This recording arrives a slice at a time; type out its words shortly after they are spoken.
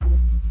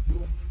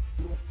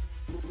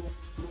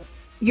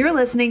You're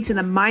listening to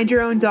the Mind Your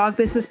Own Dog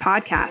Business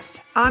podcast.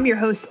 I'm your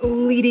host,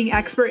 leading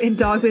expert in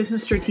dog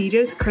business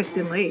strategist,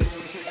 Kristen Lee.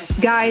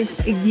 Guys,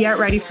 get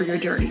ready for your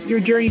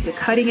journey to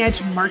cutting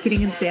edge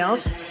marketing and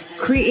sales,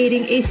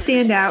 creating a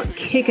standout,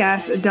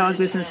 kick-ass dog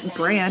business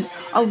brand,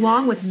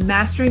 along with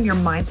mastering your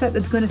mindset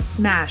that's going to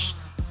smash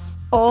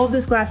all of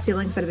those glass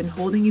ceilings that have been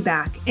holding you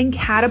back and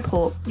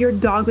catapult your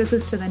dog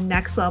business to the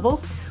next level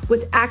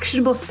with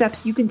actionable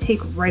steps you can take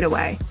right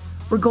away.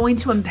 We're going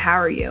to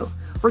empower you.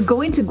 We're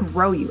going to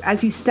grow you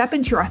as you step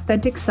into your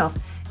authentic self,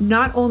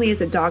 not only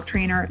as a dog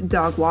trainer,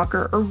 dog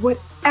walker, or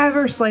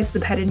whatever slice of the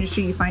pet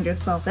industry you find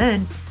yourself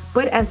in,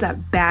 but as that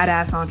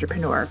badass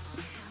entrepreneur.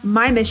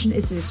 My mission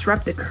is to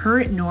disrupt the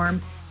current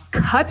norm,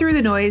 cut through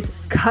the noise,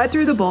 cut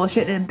through the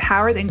bullshit, and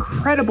empower the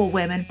incredible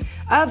women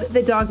of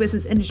the dog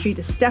business industry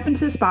to step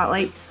into the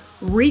spotlight,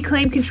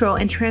 reclaim control,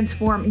 and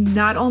transform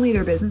not only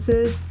their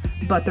businesses,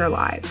 but their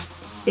lives.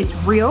 It's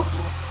real.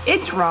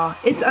 It's raw,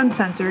 it's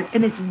uncensored,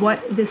 and it's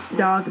what this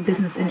dog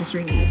business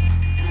industry needs.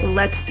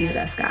 Let's do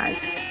this,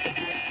 guys.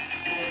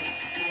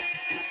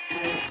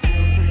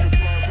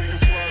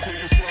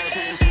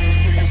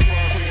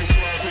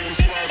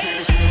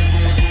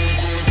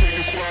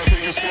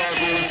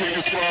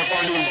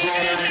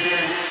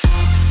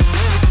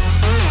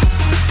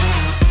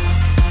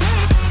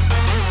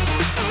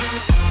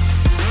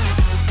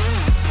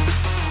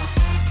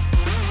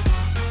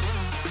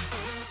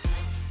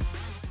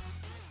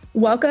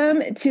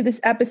 Welcome to this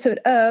episode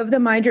of the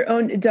Mind Your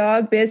Own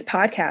Dog Biz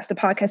podcast, the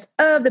podcast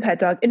of the pet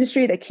dog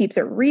industry that keeps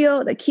it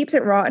real, that keeps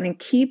it raw, and it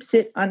keeps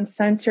it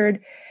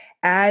uncensored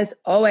as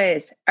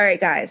always. All right,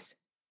 guys,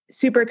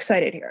 super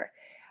excited here.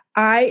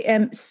 I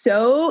am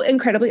so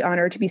incredibly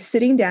honored to be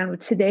sitting down with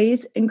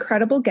today's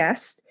incredible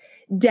guest,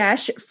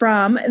 Desh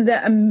from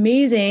the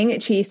amazing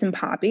Chase and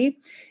Papi.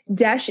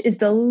 Desh is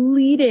the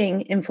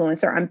leading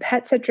influencer on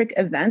pet-centric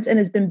events and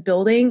has been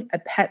building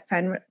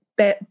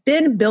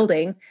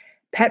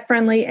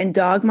pet-friendly and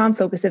dog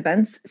mom-focused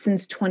events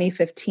since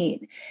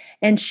 2015.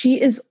 And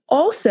she is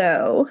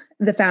also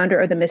the founder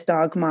of the Miss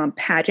Dog Mom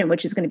pageant,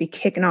 which is going to be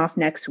kicking off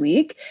next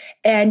week.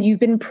 And you've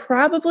been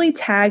probably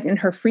tagged in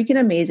her freaking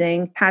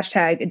amazing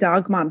hashtag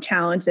Dog Mom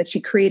Challenge that she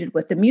created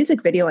with the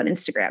music video on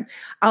Instagram.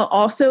 I'll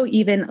also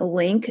even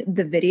link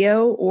the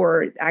video,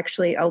 or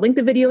actually I'll link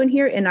the video in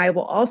here, and I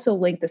will also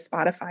link the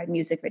Spotify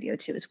music video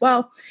too as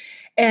well.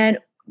 And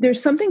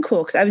there's something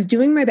cool because I was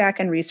doing my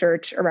back-end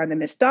research around the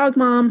Miss Dog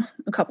Mom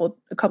a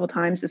couple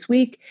times this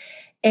week.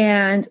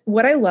 And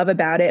what I love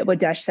about it, what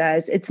Desh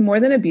says, it's more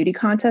than a beauty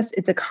contest.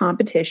 It's a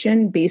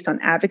competition based on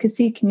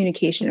advocacy,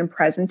 communication, and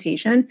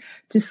presentation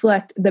to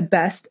select the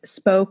best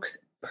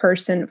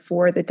spokesperson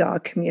for the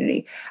dog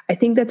community. I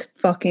think that's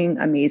fucking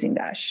amazing,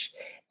 Desh.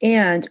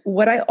 And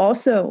what I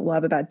also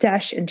love about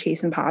Desh and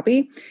Chase and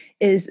Papi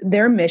is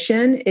their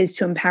mission is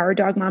to empower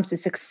dog moms to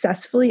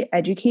successfully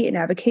educate and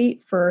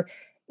advocate for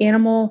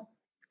animal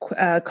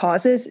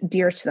causes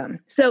dear to them.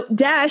 So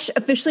Desh,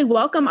 officially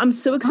welcome. I'm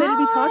so excited to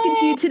be talking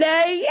to you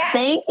today. Yes.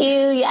 Thank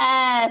you.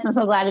 Yes. I'm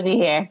so glad to be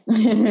here.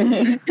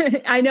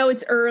 I know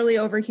it's early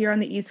over here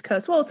on the East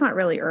Coast. Well, it's not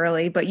really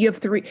early, but you have a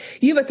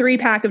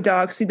 3-pack of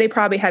dogs. So they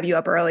probably have you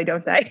up early,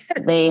 don't they?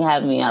 They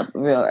have me up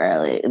real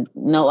early.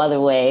 No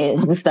other way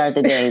to start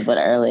the day but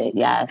early.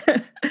 Yes.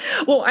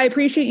 Well, I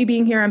appreciate you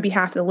being here on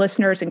behalf of the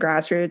listeners and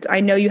grassroots.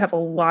 I know you have a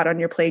lot on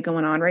your plate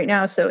going on right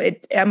now. So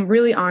I'm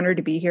really honored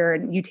to be here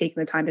and you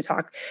taking the time to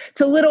talk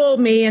to little old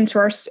me and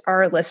to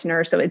our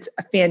listeners. So it's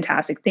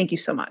fantastic. Thank you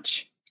so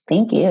much.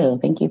 Thank you.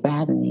 Thank you for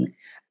having me.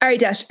 All right,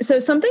 Desh. So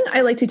something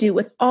I like to do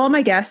with all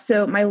my guests,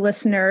 so my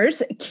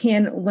listeners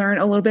can learn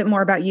a little bit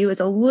more about you,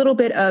 is a little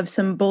bit of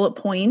some bullet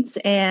points.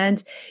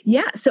 And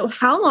yeah, so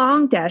how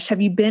long, Desh,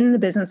 have you been in the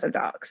business of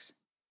dogs?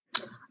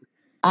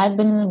 I've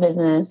been in the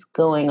business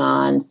going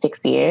on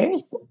 6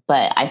 years,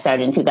 but I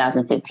started in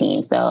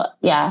 2015. So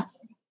yeah,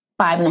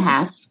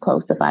 5.5,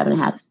 close to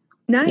 5.5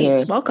 Nice.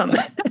 years. Welcome.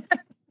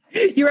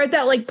 You're at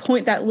that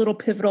point, that little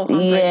pivotal hump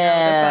right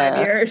now, the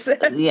 5 years.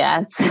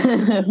 Yes.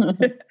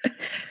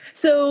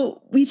 So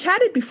we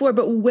chatted before,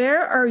 but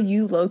where are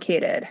you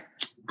located?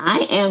 I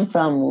am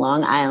from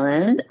Long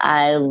Island.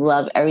 I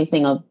love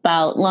everything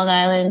about Long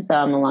Island, so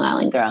I'm a Long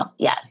Island girl.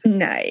 Yes.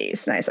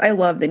 Nice. I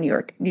love the New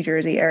York, New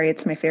Jersey area.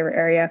 It's my favorite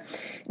area.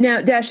 Now,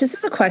 Desh, this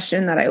is a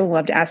question that I would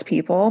love to ask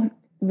people.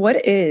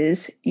 What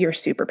is your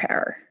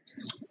superpower?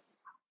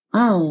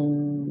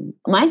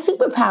 My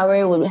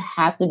superpower would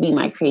have to be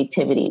my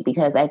creativity,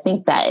 because I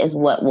think that is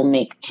what will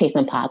make Chase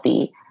and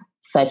Papi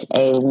such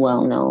a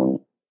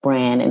well-known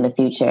brand in the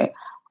future.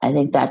 I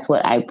think that's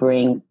what I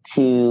bring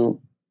to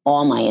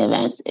all my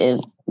events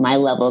is my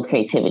level of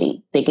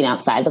creativity, thinking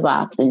outside the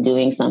box and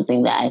doing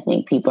something that I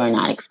think people are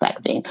not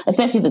expecting,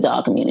 especially the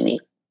dog community.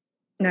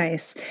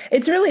 Nice.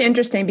 It's really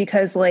interesting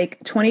because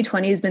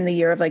 2020 has been the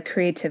year of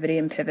creativity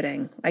and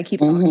pivoting. I keep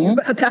talking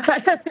about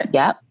that.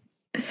 Yep.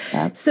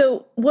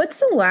 So what's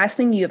the last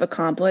thing you've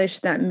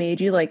accomplished that made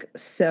you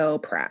so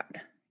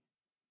proud?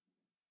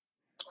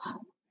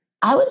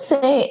 I would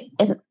say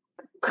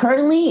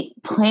currently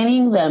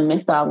planning the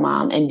Miss Dog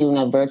Mom and doing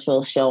a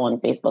virtual show on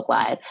Facebook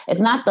Live.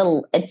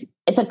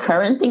 It's a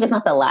current thing. It's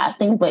not the last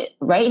thing, but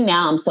right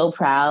now I'm so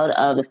proud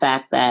of the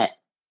fact that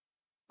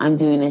I'm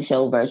doing this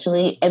show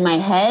virtually. In my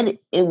head,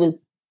 it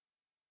was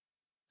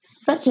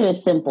such a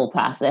simple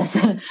process.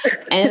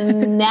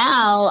 And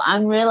now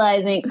I'm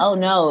realizing, oh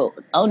no,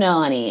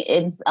 honey,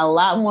 it's a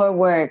lot more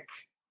work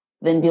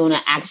than doing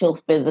an actual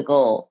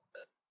physical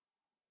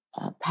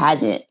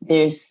pageant.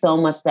 There's so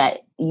much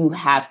that you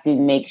have to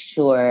make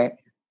sure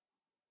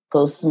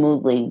goes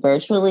smoothly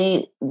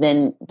virtually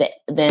than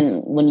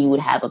when you would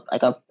have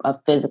a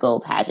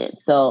physical pageant.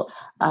 So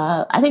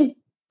I think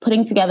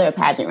putting together a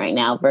pageant right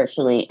now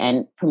virtually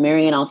and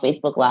premiering it on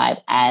Facebook Live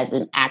as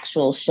an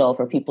actual show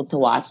for people to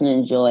watch and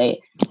enjoy,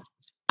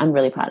 I'm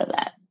really proud of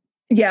that.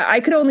 Yeah, I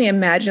could only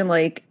imagine,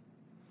 like,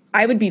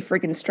 I would be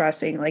freaking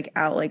stressing like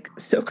out like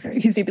so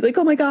crazy. Be like,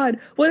 oh my God,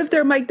 what if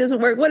their mic doesn't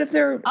work? What if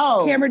their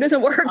camera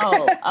doesn't work?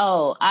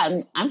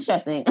 I'm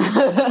stressing.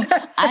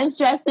 I'm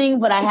stressing,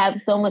 but I have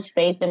so much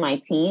faith in my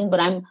team, but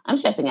I'm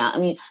stressing out. I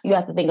mean, you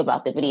have to think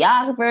about the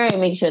videographer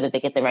and make sure that they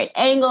get the right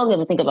angles. You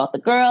have to think about the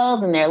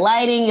girls and their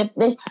lighting.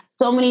 There's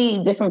so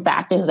many different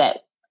factors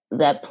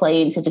that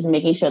play into just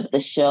making sure that the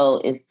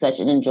show is such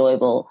an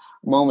enjoyable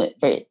moment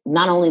for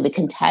not only the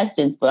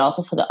contestants, but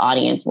also for the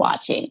audience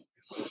watching.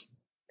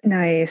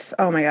 Nice.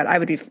 Oh my God. I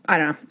don't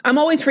know. I'm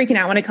always freaking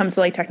out when it comes to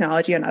like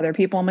technology and other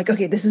people. I'm like,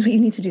 okay, this is what you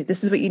need to do.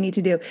 This is what you need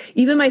to do.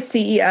 Even my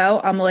CEO,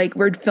 I'm like,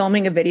 we're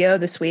filming a video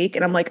this week.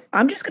 And I'm like,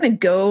 I'm just going to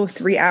go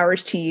 3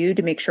 hours to you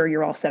to make sure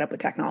you're all set up with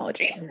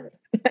technology.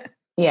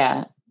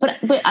 Yeah. But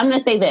I'm going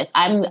to say this.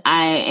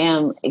 I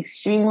am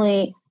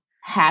extremely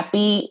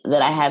happy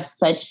that I have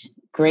such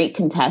great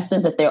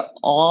contestants that they're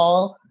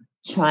all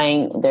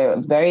trying their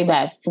very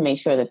best to make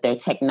sure that their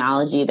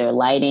technology, their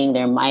lighting,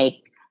 their mic,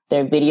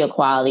 their video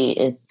quality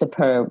is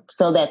superb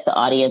so that the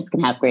audience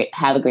can have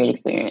a great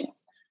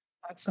experience.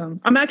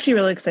 Awesome. I'm actually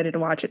really excited to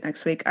watch it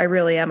next week. I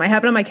really am. I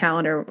have it on my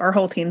calendar. Our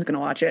whole team's going to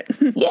watch it.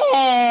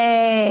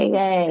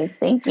 Yay.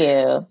 Thank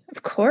you.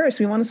 Of course.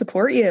 We want to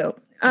support you.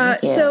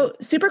 So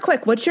super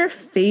quick, what's your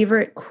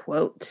favorite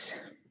quote?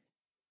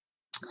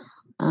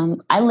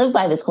 I live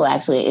by this quote,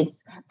 actually.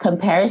 It's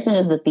comparison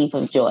is the thief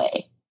of joy.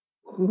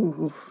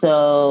 Ooh.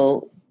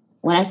 So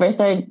when I first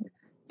started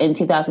in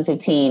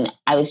 2015,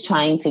 I was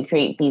trying to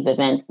create these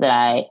events that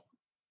I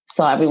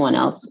saw everyone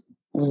else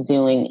was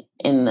doing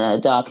in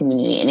the dog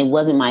community, and it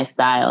wasn't my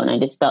style. And I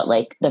just felt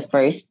like the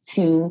first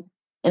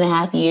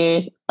 2.5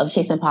 years of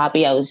Chasing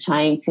Papi, I was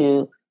trying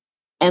to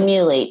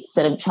emulate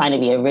instead of trying to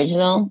be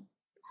original.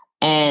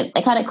 And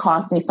it kind of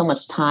cost me so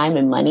much time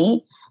and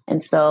money. And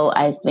so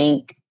I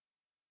think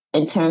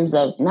in terms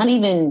of not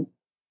even,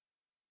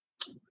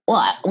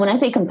 well, when I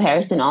say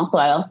comparison,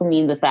 I also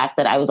mean the fact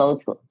that I was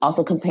always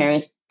also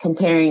comparing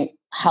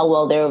how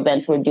well their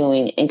events were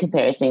doing in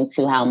comparison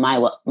to how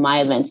my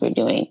events were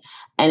doing.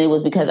 And it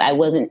was because I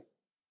wasn't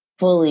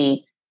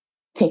fully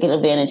taking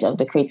advantage of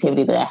the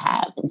creativity that I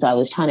have. And so I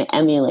was trying to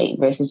emulate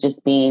versus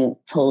just being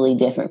totally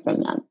different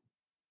from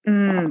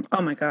them.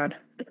 Oh my God.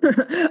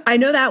 I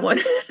know that one.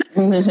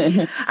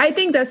 I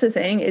think that's the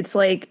thing. It's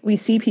like we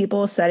see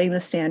people setting the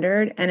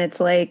standard, and it's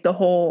like the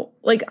whole,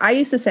 like I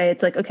used to say,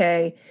 it's like,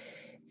 okay,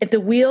 if the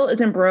wheel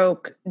isn't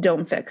broke,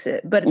 don't fix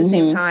it. But at the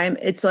same time,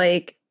 it's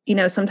like, you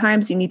know,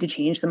 sometimes you need to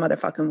change the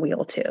motherfucking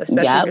wheel too,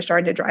 especially if you're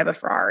starting to drive a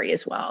Ferrari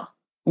as well.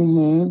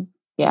 Mm-hmm.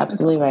 Yeah,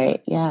 absolutely awesome.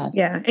 Right. Yeah.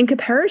 Yeah. In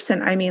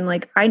comparison, I mean,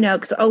 like I know,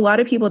 because a lot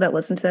of people that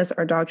listen to this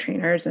are dog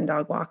trainers and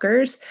dog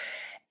walkers.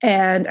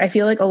 And I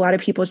feel like a lot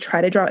of people try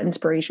to draw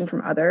inspiration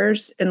from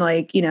others. And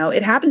like, you know,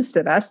 it happens to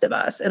the best of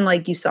us. And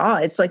like you saw,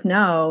 it's like,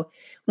 no,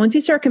 once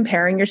you start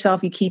comparing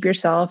yourself, you keep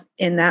yourself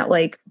in that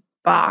like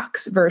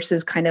box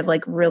versus kind of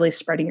like really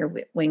spreading your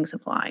wings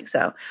and flying.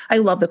 So I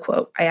love the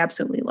quote. I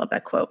absolutely love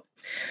that quote.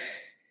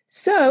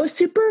 So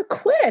super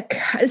quick.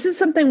 This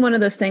is one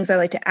of those things I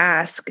like to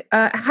ask.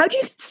 How'd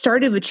you get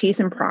started with Chase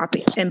and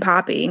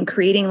Papi and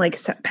creating like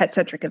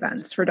pet-centric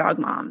events for dog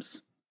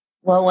moms?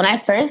 Well, when I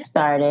first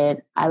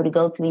started, I would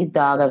go to these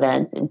dog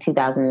events in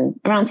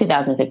around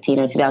 2015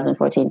 or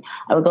 2014.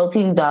 I would go to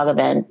these dog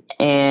events,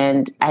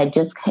 and I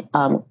just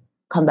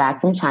come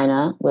back from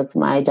China with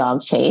my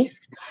dog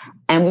Chase,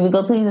 and we would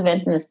go to these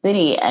events in the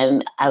city,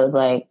 and I was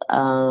like,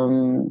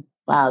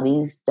 wow,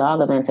 these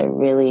dog events are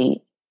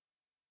really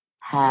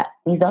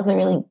these dogs are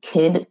really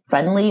kid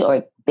friendly,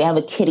 or they have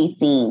a kitty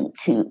theme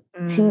to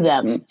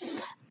them.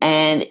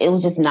 And it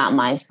was just not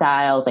my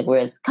style. It's like,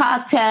 where's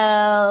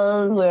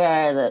cocktails? Where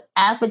are the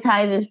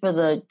appetizers for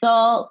the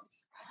adults?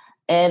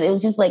 And it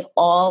was just like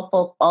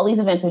all these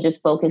events were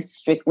just focused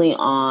strictly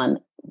on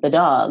the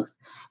dogs.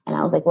 And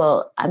I was like,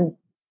 well, I'm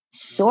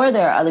sure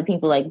there are other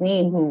people like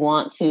me who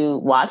want to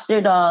watch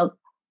their dogs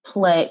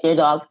play,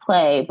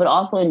 but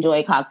also enjoy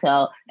a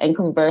cocktail and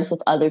converse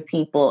with other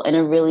people in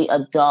a really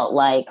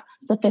adult-like,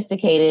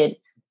 sophisticated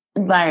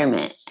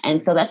environment.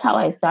 And so that's how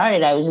I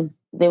started.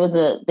 There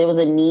was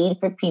a need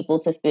for people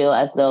to feel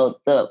as though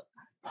the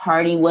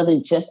party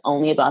wasn't just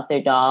only about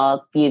their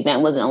dog. The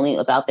event wasn't only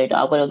about their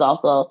dog, but it was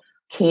also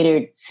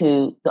catered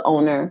to the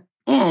owner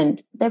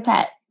and their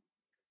pet.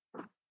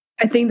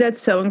 I think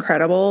that's so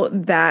incredible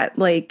that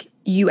like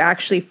you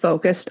actually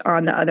focused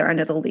on the other end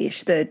of the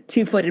leash, the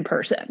two-footed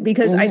person,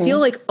 because I feel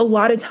like a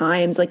lot of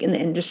times like in the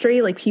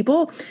industry, like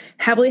people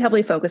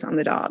heavily focus on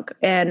the dog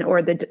and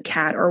or the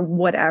cat or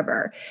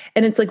whatever.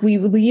 And it's like we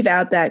leave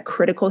out that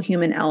critical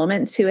human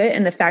element to it.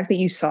 And the fact that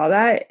you saw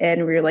that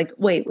and we were like,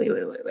 wait.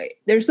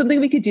 There's something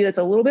we could do that's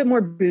a little bit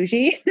more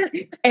bougie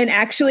and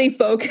actually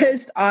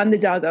focused on the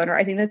dog owner.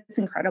 I think that's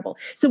incredible.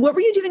 So what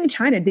were you doing in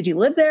China? Did you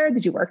live there?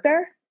 Did you work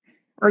there?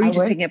 Or are you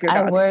just picking up your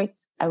dog?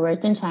 I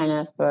worked in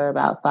China for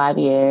about 5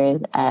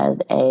 years as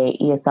a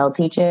ESL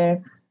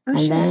teacher.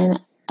 Then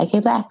I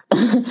came back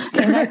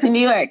to New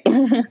York.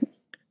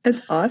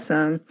 That's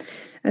awesome.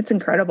 That's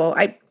incredible.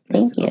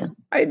 Thank you.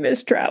 I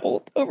miss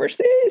traveled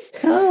overseas.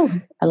 Oh,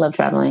 I love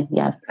traveling.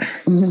 Yes.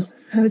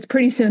 It's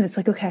pretty soon. It's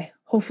like, okay,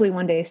 hopefully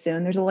one day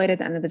soon. There's a light at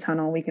the end of the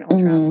tunnel. We can all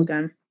travel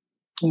again.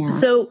 Yeah.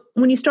 So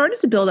when you started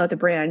to build out the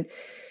brand,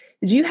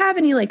 did you have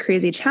any like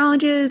crazy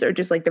challenges or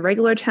just like the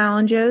regular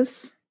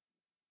challenges?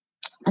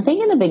 I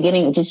think in the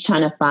beginning, just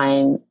trying to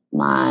find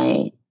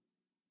my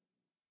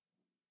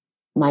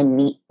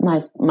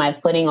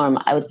footing, or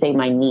I would say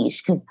my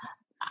niche, because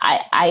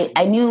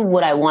I knew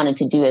what I wanted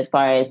to do as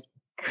far as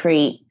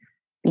create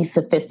these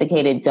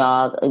sophisticated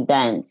dog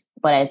events.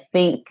 But I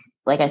think,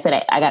 like I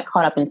said, I got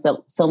caught up in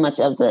so much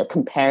of the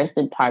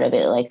comparison part of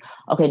it. Like,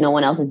 okay, no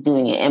one else is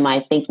doing it. Am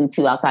I thinking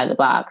too outside the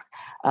box?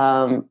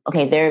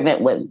 Okay, their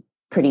event went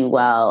pretty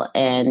well,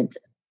 and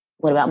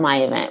what about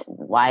my event?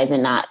 Why is it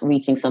not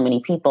reaching so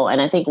many people? And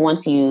I think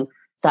once you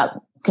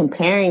stop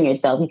comparing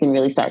yourself, you can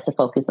really start to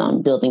focus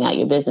on building out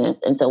your business.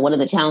 And so one of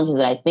the challenges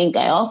that I think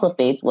I also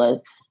faced was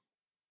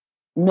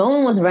no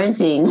one was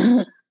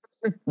renting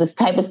this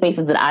type of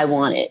spaces that I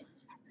wanted.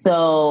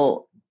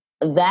 So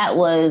that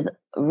was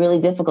really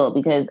difficult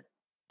because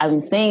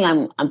I'm saying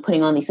I'm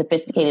putting on these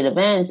sophisticated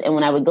events. And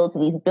when I would go to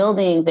these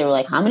buildings, they were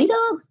like, how many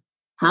dogs?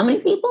 How many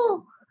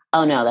people?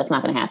 Oh no, that's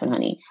not going to happen,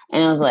 honey.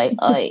 And I was like,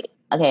 oh,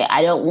 okay,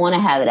 I don't want to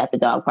have it at the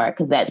dog park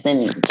because that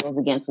then goes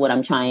against what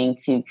I'm trying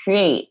to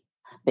create,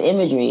 the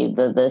imagery,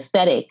 the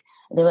aesthetic.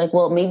 They're like,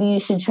 well, maybe you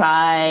should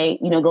try,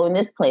 go in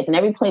this place. And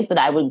every place that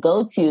I would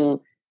go to,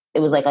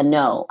 it was like a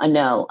no.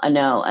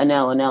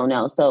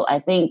 So I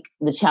think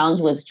the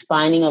challenge was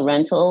finding a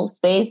rental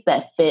space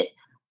that fit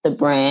the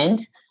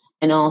brand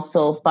and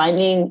also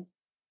finding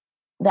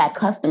that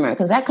customer,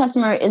 because that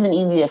customer isn't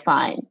easy to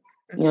find.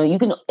 You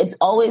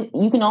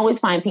can always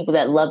find people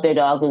that love their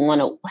dogs and want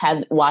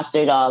to watch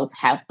their dogs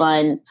have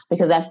fun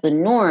because that's the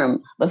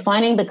norm. But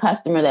finding the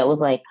customer that was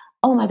like,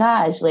 oh my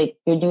gosh, like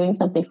you're doing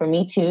something for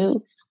me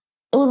too.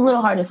 It was a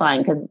little hard to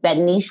find because that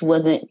niche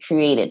wasn't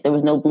created. There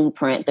was no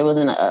blueprint. There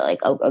wasn't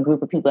a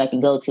group of people I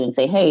could go to and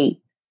say, hey,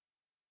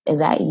 is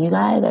that you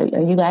guys?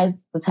 Are you guys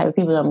the type of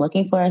people that I'm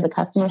looking for as a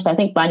customer? So I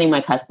think finding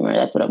my customer,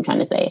 that's what I'm trying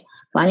to say.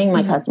 Finding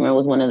my customer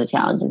was one of the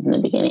challenges in the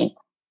beginning.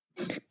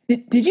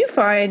 Did you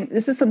find,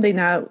 this is something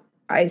that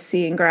I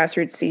see in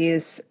grassroots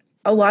sees,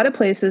 a lot of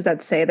places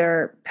that say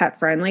they're pet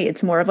friendly,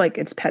 it's more of like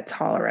it's pet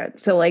tolerant.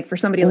 So like for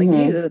somebody like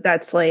you,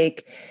 that's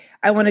like,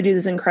 I want to do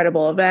this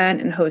incredible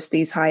event and host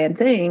these high-end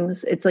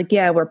things. It's like,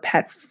 yeah, we're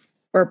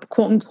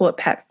quote unquote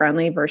pet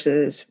friendly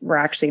versus we're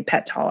actually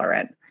pet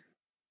tolerant.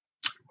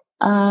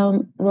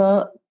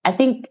 Well, I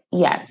think,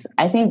 yes.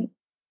 I think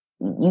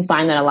you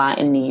find that a lot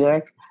in New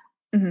York.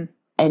 And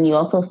you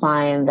also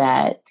find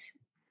that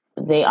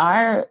they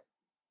are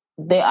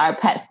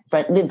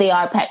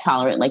pet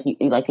tolerant, like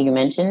you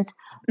mentioned.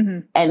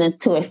 And it's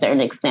to a certain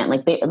extent,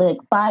 like they're like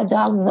 5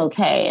 dogs is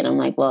okay. And I'm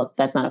like, well,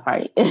 that's not a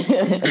party.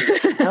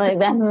 I'm like,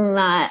 that's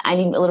not, I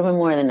need a little bit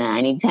more than that.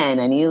 I need 10.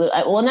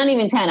 Well, not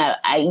even 10.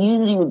 I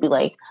usually would be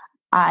like,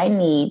 I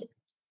need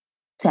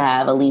to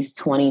have at least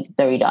 20 to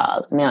 30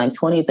 dogs. And they're like,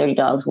 20 to 30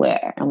 dogs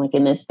where? I'm like,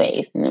 in this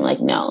space. And they're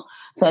like, no.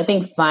 So I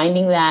think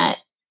finding that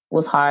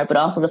was hard, but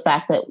also the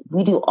fact that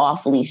we do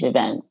off-leash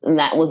events. And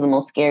that was the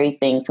most scary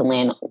thing to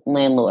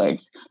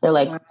landlords. They're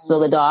like, wow. So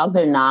the dogs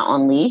are not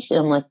on leash? And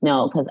I'm like,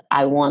 no, because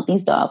I want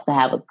these dogs to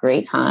have a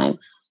great time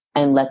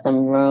and let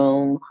them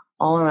roam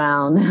all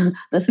around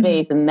the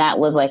space. And that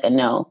was like a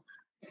no.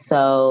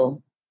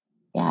 So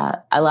yeah,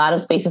 a lot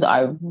of spaces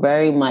are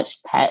very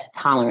much pet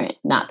tolerant,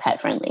 not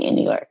pet friendly in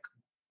New York.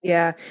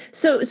 Yeah.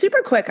 So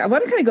super quick, I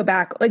want to kind of go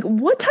back. Like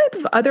what type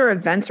of other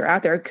events are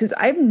out there? Because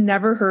I've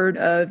never heard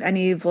of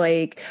any of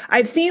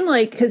I've seen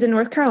because in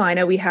North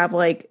Carolina, we have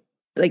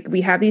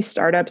we have these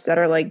startups that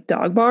are like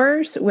dog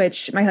bars,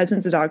 which my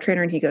husband's a dog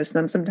trainer and he goes to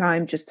them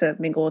sometimes just to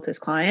mingle with his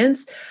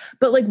clients.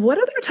 But what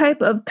other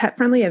type of pet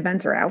friendly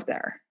events are out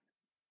there?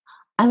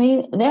 I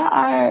mean,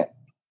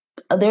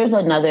 there's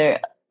another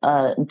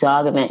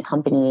dog event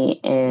company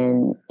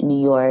in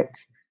New York,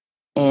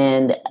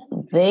 and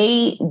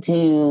they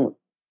do,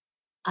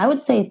 I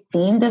would say,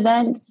 themed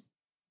events,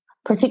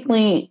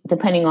 particularly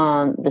depending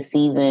on the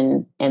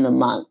season and the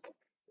month.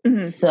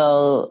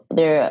 So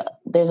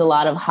there's a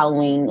lot of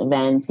Halloween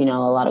events, a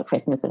lot of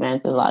Christmas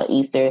events, there's a lot of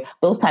Easter,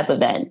 those type of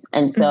events.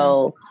 And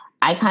so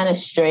I kind of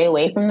stray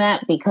away from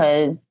that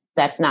because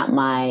I'm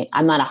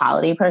not a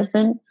holiday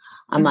person.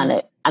 I'm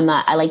not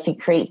I like to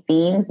create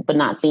themes, but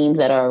not themes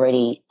that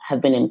already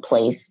have been in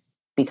place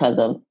because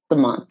of the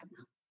month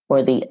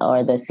or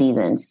the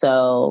season.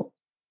 So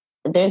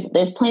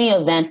there's plenty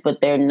of events,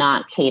 but they're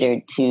not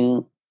catered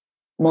to,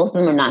 most of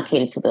them are not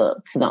catered to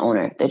the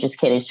owner. They're just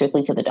catered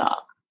strictly to the dog.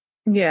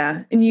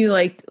 Yeah. And you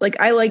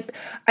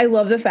I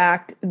love the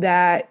fact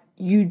that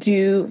you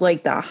do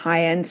like the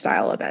high end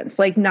style events,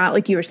 like not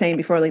like you were saying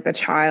before, like the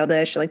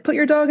childish, like put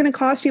your dog in a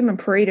costume and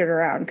parade it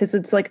around. Cause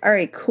it's like, all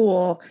right,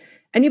 cool.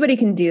 Anybody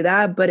can do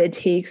that, but it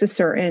takes a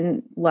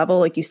certain level,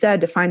 like you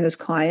said, to find those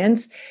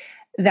clients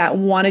that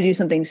want to do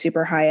something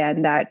super high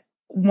end, that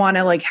want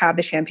to like have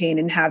the champagne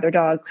and have their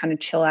dog kind of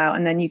chill out.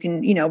 And then you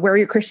can, wear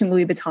your Christian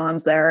Louis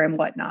Vuittons there and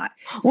whatnot.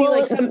 See, well,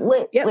 like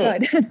wait.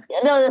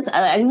 No,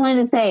 I just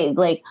wanted to say,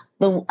 like,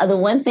 the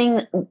one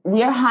thing,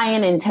 we are high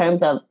end in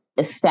terms of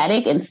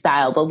aesthetic and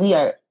style, but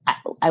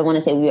I want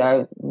to say we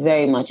are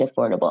very much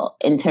affordable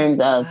in terms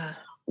of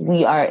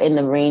we are in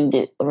the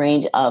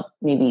range of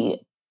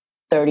maybe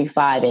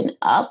 35 and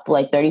up,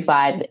 like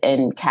 35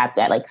 and capped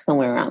at like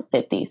somewhere around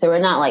 50. So we're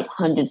not like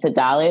hundreds of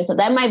dollars. So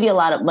that might be a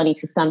lot of money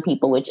to some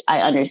people, which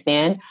I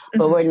understand,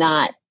 but we're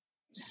not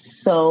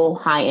so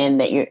high end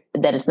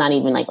that it's not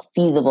even like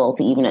feasible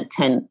to even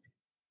attend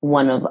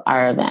one of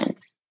our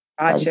events.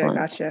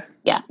 Gotcha.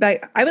 Yeah.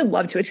 I would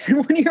love to attend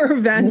one of your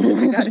events if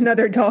we got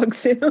another dog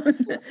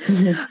soon.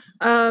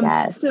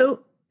 Yes.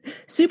 So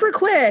super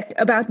quick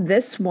about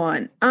this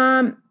one.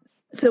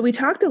 So we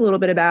talked a little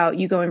bit about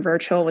you going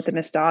virtual with the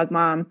Miss Dog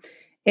Mom,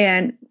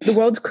 and the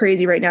world's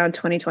crazy right now in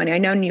 2020. I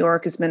know New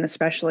York has been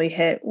especially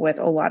hit with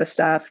a lot of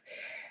stuff.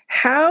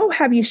 How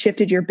have you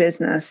shifted your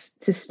business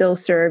to still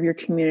serve your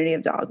community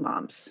of dog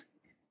moms?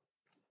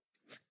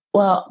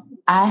 Well,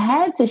 I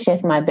had to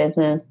shift my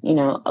business,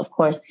 of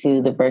course,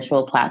 to the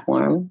virtual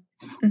platform.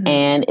 Mm-hmm.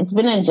 And it's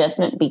been an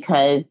adjustment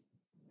because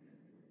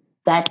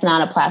that's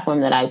not a platform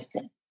that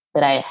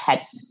I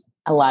had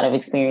a lot of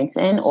experience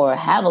in or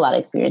have a lot of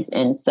experience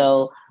in.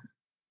 So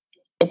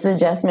it's an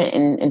adjustment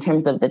in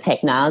terms of the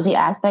technology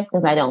aspect,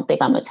 because I don't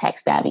think I'm a tech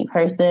savvy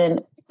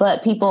person,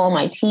 but people on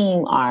my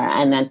team are,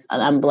 and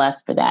I'm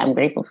blessed for that. I'm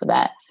grateful for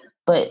that.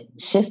 But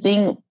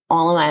shifting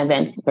all of my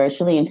events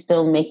virtually and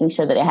still making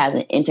sure that it has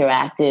an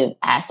interactive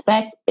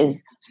aspect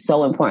is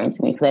so important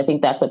to me, because I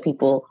think that's what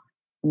people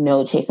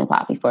know Chasing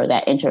Papi for,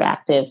 that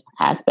interactive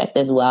aspect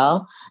as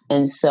well.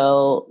 And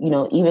so,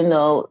 even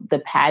though the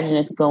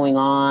pageant is going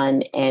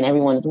on and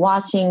everyone's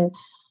watching,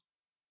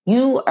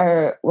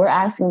 we're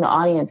asking the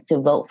audience to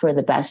vote for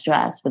the best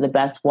dress, for the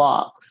best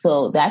walk.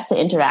 So that's the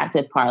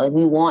interactive part. Like,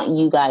 we want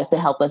you guys to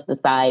help us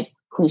decide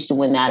who should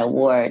win that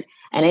award.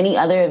 And any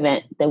other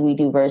event that we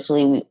do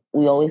virtually,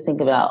 we always think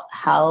about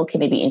how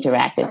can it be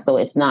interactive so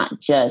it's not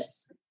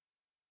just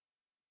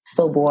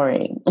so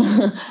boring.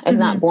 It's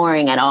not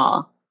boring at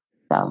all.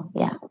 So,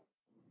 yeah.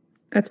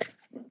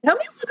 Tell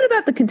me a little bit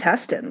about the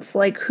contestants.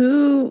 Like,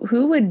 who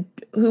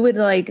would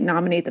like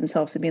nominate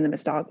themselves to be in the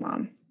Miss Dog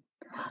Mom?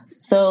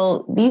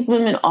 So these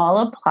women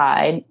all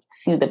applied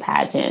to the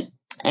pageant,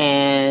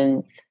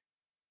 and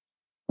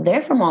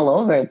they're from all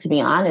over, to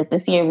be honest.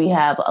 This year we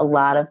have a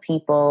lot of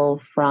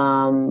people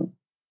from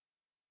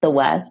the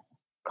West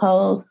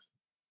Coast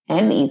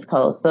and the East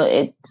Coast. So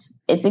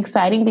it's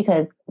exciting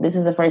because this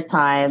is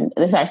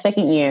our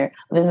second year.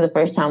 This is the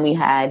first time we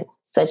had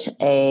such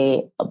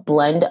a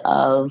blend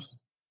of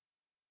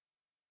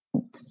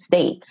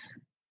states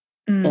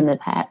in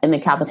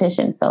the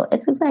competition. So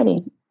it's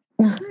exciting.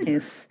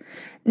 Nice.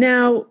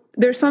 Now,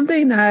 there's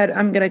something that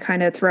I'm going to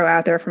kind of throw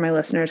out there for my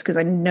listeners, because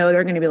I know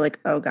they're going to be like,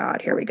 oh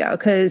God, here we go.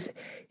 Because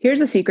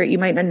here's a secret you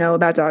might not know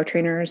about dog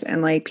trainers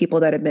and like people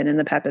that have been in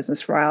the pet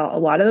business for a while. A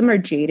lot of them are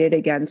jaded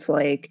against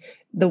like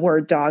the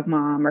word dog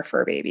mom or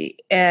fur baby.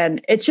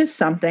 And it's just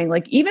something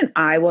like, even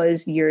I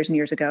was years and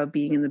years ago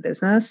being in the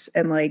business,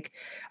 and like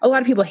a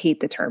lot of people hate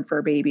the term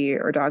fur baby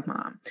or dog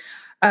mom.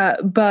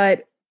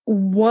 But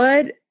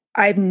what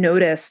I've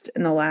noticed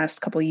in the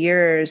last couple of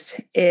years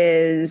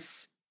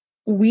is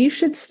we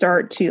should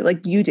start to,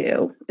 like you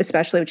do,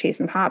 especially with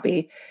Chasing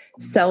Papi,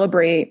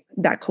 celebrate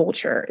that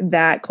culture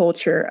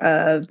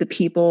of the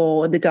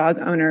people, the dog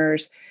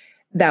owners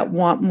that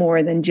want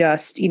more than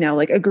just,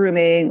 like a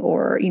grooming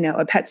or,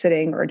 a pet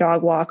sitting or a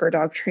dog walk or a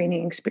dog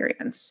training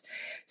experience.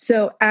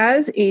 So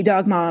as a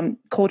dog mom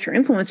culture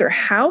influencer,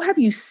 how have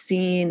you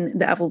seen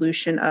the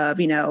evolution of,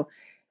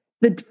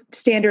 the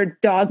standard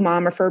dog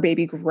mom or fur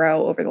baby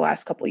grow over the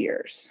last couple of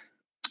years?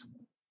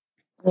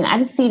 I mean,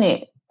 I've seen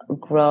it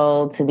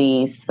grow to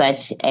be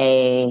such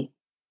a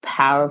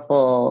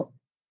powerful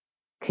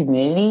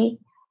community.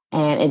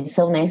 And it's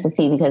so nice to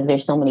see, because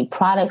there's so many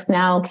products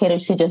now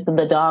catered to just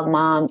the dog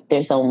mom.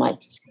 There's so many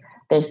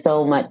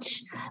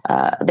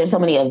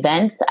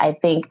events, I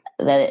think,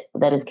 that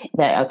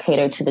are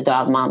catered to the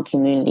dog mom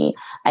community.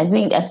 I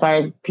think as far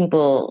as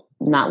people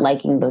not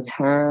liking the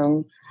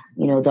term,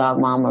 dog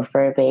mom or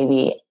fur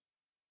baby,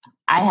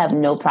 I have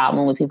no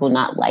problem with people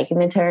not liking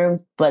the term,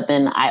 but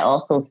then I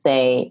also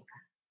say,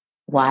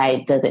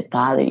 why does it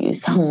bother you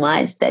so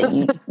much that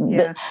you,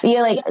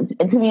 like,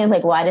 to me, it's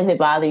like, why does it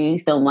bother you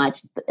so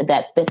much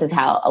that this is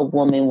how a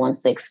woman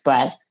wants to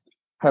express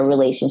her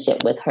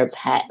relationship with her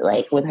pet,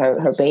 like with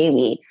her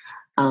baby.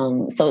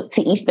 So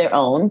to each their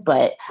own,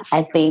 but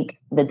I think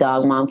the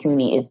dog mom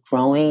community is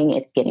growing,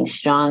 it's getting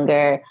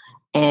stronger,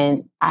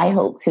 and I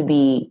hope to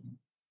be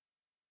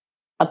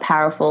a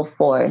powerful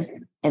force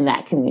in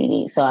that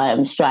community. So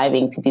I'm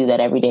striving to do that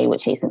every day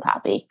with Chase and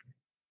Papi.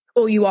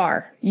 Oh, you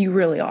are. You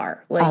really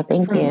are. Like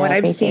from what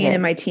I've seen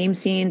in my team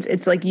scenes,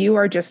 it's like you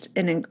are just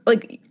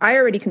like I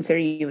already consider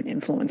you an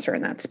influencer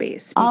in that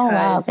space. Because, oh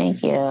wow,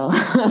 thank you.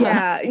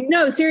 Yeah,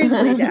 no,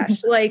 seriously,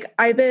 Dash. Like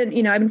I've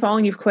been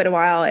following you for quite a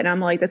while, and I'm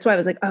like, that's why I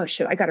was like, oh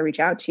shit, I got to reach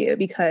out to you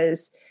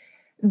because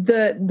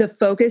the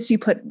focus you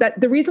put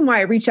the reason why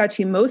I reached out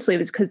to you mostly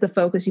was because the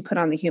focus you put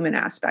on the human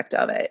aspect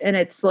of it, and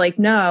it's like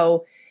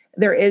no.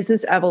 There is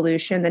this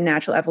evolution, the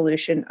natural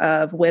evolution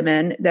of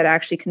women that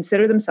actually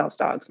consider themselves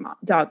dog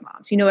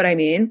moms. You know what I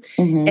mean?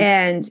 Mm-hmm.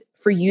 And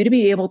for you to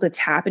be able to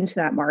tap into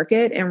that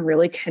market and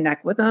really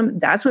connect with them,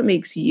 that's what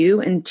makes you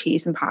and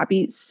Chase and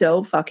Papi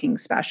so fucking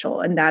special.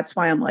 And that's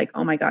why I'm like,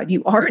 oh my God,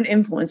 you are an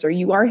influencer.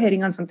 You are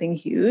hitting on something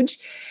huge.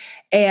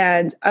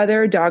 And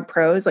other dog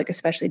pros, like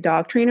especially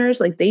dog trainers,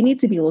 like they need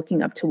to be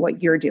looking up to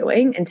what you're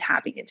doing and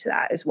tapping into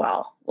that as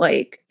well.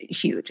 Like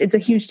huge. It's a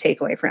huge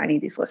takeaway for any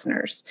of these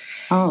listeners.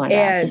 Oh my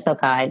gosh, you're so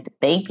kind.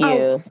 Thank you.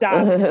 Oh,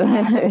 stop.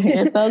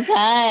 You're so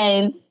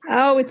kind.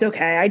 Oh, it's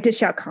okay. I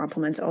dish out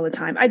compliments all the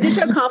time. I dish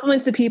out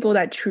compliments to people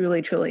that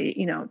truly, truly,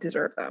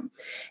 deserve them.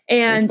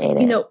 And,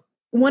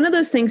 one of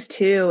those things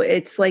too,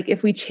 it's like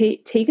if we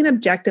take an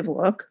objective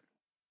look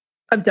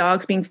of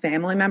dogs being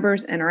family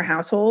members in our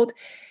household,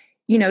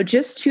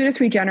 just 2 to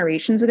 3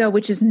 generations ago,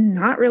 which is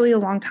not really a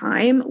long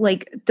time,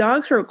 like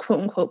dogs were quote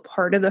unquote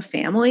part of the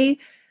family,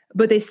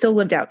 but they still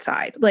lived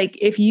outside. Like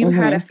if you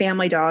mm-hmm. had a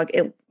family dog,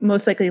 it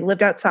most likely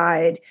lived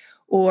outside,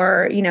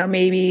 or,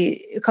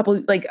 maybe a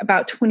couple, like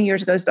about 20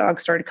 years ago, those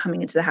dogs started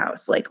coming into the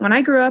house. Like when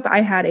I grew up,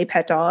 I had a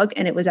pet dog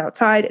and it was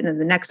outside. And then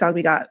the next dog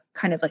we got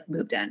kind of like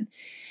moved in.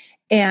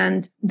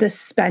 And the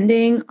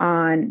spending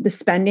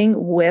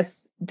with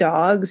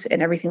dogs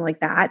and everything like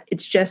that,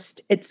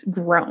 it's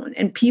grown,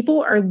 and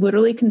people are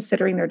literally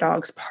considering their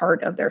dogs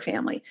part of their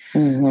family.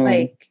 Mm-hmm.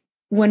 Like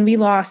when we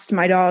lost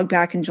my dog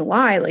back in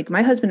July, like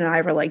my husband and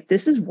I were like,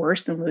 this is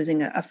worse than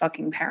losing a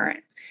fucking parent.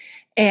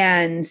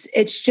 And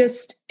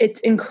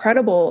it's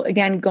incredible.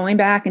 Again, going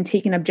back and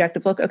taking an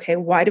objective look. Okay,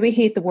 why do we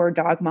hate the word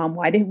dog mom?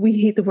 Why do we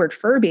hate the word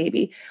fur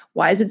baby?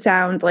 Why does it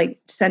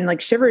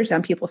send shivers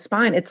down people's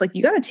spine? It's like,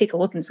 you got to take a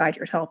look inside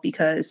yourself,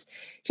 because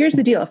here's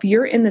the deal. If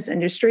you're in this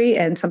industry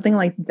and something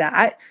like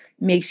that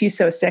makes you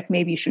so sick,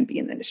 maybe you shouldn't be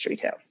in the industry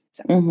too.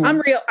 So mm-hmm.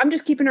 I'm real. I'm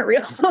just keeping it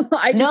real.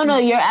 No,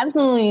 you're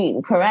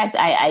absolutely correct.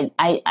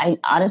 I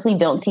honestly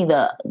don't see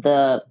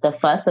the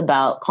fuss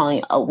about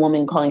calling a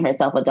woman calling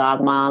herself a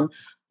dog mom.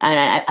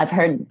 And I've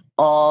heard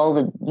all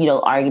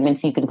the,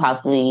 arguments you can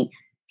possibly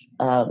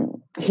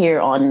hear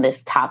on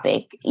this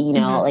topic,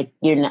 mm-hmm. like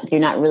you're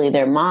not really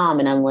their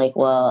mom. And I'm like,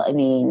 well, I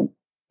mean,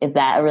 is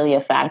that really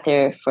a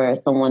factor for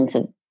someone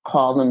to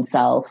call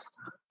themselves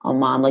a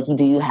mom? Like,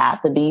 do you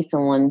have to be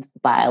someone's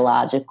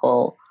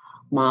biological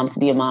mom to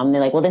be a mom? And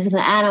they're like, well, this is an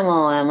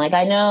animal. And I'm like,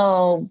 I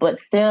know, but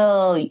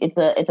still it's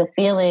a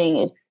feeling.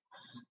 It's,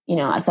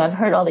 so I've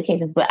heard all the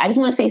cases, but I just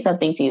want to say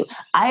something to you.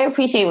 I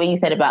appreciate what you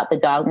said about the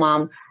dog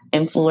mom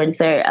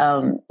influencer,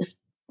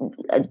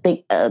 I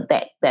think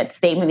that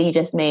statement that you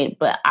just made,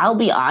 but I'll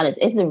be honest,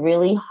 it's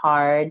really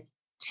hard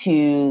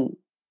to,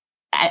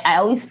 I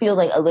always feel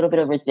like a little bit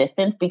of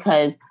resistance,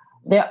 because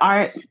there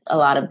aren't a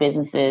lot of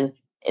businesses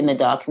in the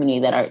dog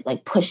community that are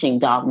like pushing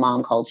dog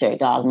mom culture,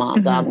 dog mom,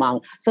 mm-hmm. dog mom.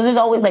 So there's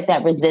always like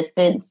that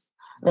resistance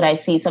that I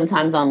see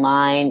sometimes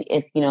online.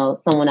 If,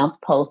 someone else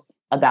posts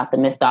about the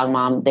Miss Dog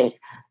Mom, there's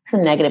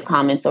some negative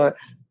comments, or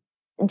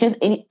just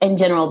in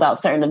general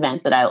about certain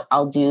events that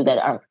I'll do that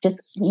are just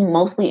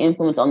mostly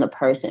influenced on the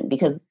person,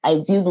 because I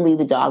do believe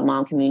the dog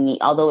mom community,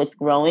 although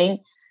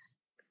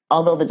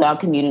the dog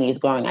community is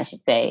growing, I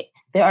should say,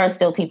 there are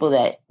still people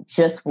that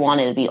just want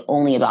it to be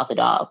only about the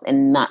dogs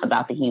and not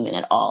about the human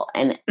at all.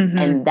 And mm-hmm.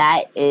 and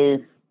that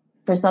is,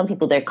 for some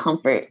people, their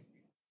comfort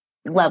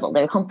level,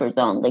 their comfort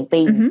zone. Like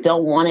they mm-hmm.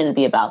 don't want it to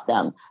be about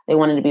them. They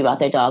want it to be about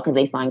their dog because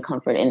they find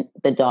comfort in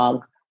the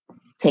dog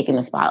taking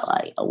the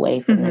spotlight away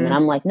from mm-hmm. them. And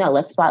I'm like, no,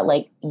 let's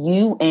spotlight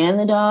you and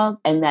the dog.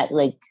 And that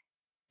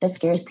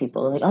scares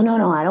people. Like, oh,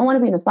 no, I don't want to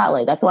be in the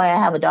spotlight. That's why I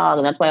have a dog.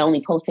 And that's why I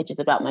only post pictures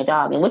about my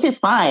dog, and which is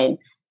fine.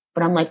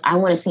 But I'm like, I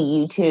want to see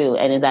you too.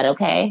 And is that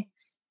okay?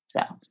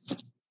 So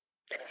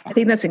I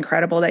think that's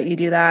incredible that you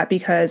do that,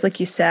 because like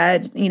you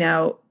said,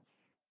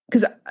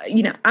 because,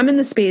 I'm in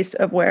the space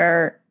of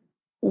where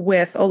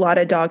with a lot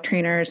of dog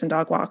trainers and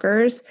dog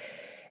walkers,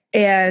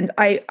 and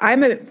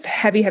I'm a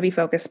heavy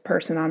focused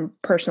person on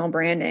personal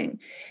branding.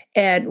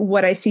 And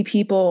what I see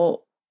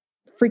people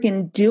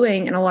freaking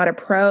doing in a lot of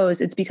pros,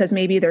 it's because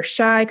maybe they're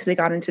shy because they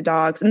got into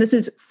dogs. And this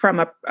is from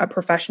a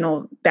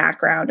professional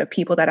background of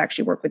people that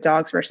actually work with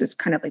dogs versus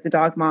kind of like the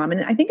dog mom.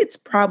 And I think it's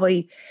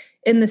probably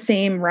in the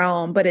same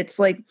realm, but it's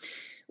like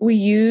we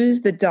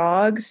use the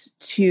dogs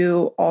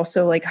to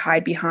also like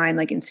hide behind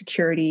like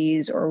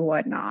insecurities or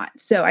whatnot.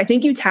 So I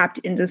think you tapped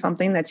into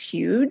something that's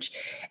huge.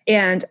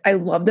 And I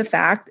love the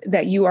fact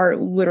that you are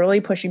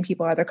literally pushing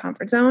people out of their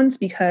comfort zones,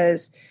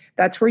 because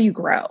that's where you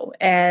grow.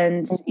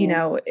 And, you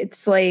know,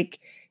 it's like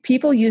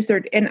people use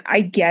their, and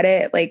I get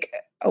it, like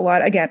a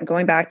lot, again,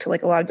 going back to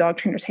like a lot of dog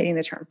trainers hating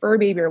the term fur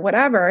baby or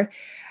whatever.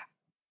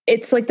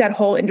 It's like that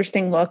whole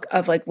interesting look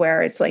of like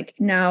where it's like,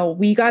 no,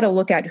 we got to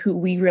look at who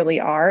we really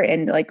are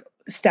and like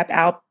step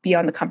out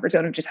beyond the comfort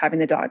zone of just having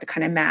the dog to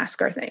kind of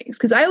mask our things.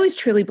 Because I always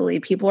truly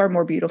believe people are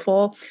more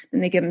beautiful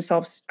than they give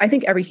themselves. I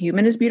think every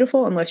human is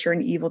beautiful unless you're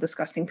an evil,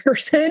 disgusting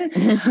person.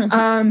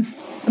 I'm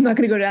not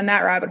going to go down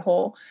that rabbit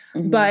hole,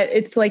 but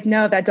it's like,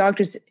 no, that dog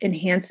just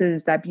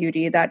enhances that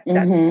beauty, that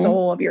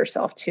soul of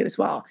yourself too, as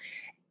well.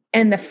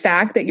 And the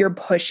fact that you're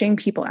pushing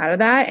people out of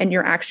that and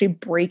you're actually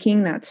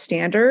breaking that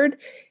standard,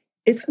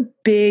 it's a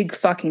big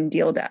fucking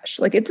deal, Dash.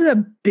 Like, it's a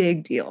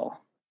big deal.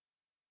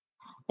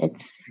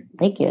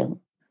 Thank you.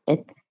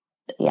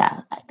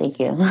 Thank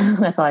you.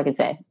 That's all I can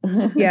say.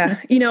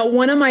 Yeah. You know,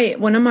 one of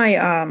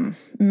my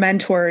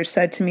mentors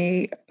said to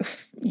me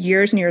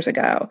years and years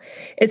ago,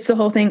 it's the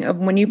whole thing of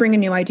when you bring a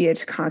new idea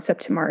to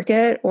concept to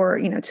market, or,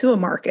 you know, to a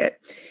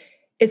market,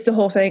 it's the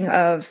whole thing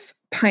of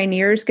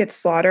pioneers get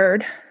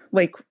slaughtered.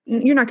 Like,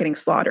 you're not getting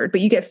slaughtered,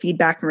 but you get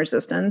feedback and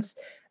resistance,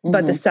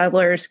 but the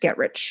settlers get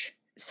rich.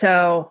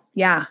 So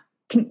yeah,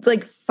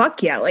 like,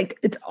 fuck yeah. Like,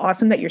 it's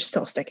awesome that you're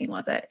still sticking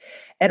with it.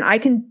 And I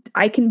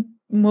can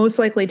most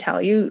likely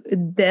tell you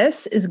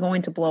this is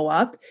going to blow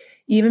up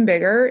even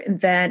bigger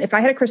than, if I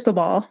had a crystal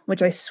ball,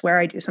 which I swear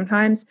I do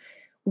sometimes.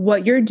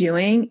 What you're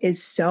doing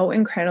is so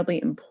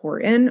incredibly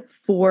important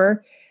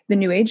for the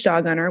new age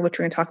dog owner, which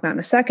we're going to talk about in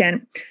a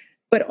second,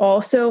 but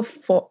also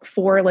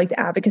for like the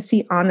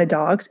advocacy on the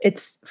dogs.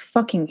 It's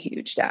fucking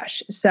huge,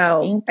 Dash.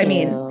 So, I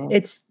mean,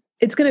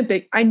 it's going to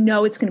be, I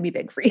know it's going to be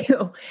big for you.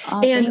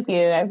 Oh, thank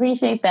you. I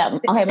appreciate that.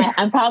 Okay.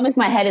 I promise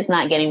my head is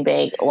not getting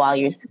big while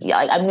you're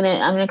like, I'm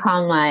going to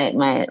calm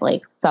my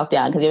like self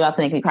down, because you're about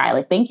to make me cry.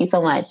 Like, thank you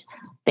so much.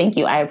 Thank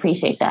you. I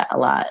appreciate that a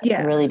lot.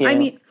 Yeah. I really do. I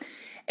mean,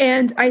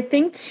 and I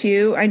think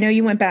too, I know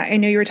you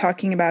were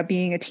talking about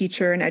being a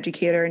teacher and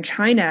educator in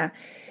China.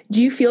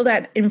 Do you feel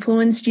that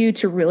influenced you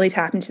to really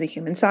tap into the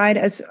human side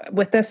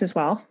with this as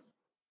well?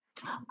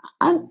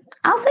 I'll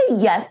say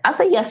yes. I'll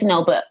say yes and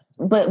no, but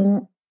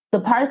the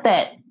part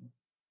that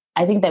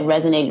I think that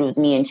resonated with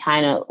me in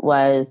China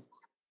was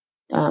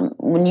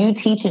when you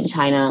teach in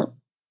China,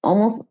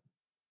 almost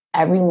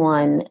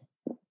everyone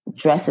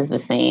dresses the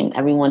same.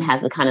 Everyone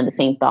has the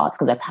same thoughts,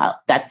 because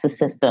that's the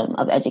system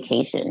of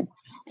education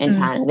in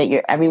China.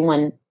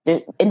 That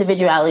the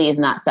individuality is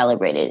not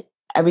celebrated.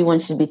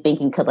 Everyone should be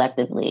thinking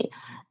collectively,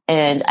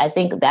 and I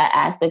think that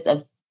aspect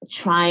of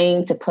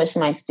trying to push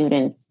my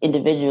students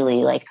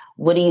individually, like,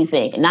 what do you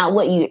think? Not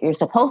what you're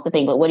supposed to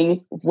think, but what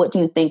do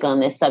you think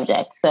on this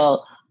subject?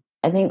 So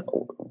I think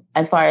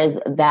as far as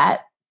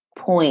that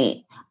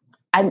point,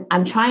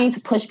 I'm trying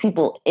to push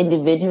people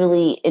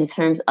individually in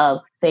terms of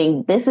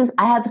saying,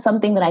 I have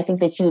something that I think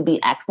that you would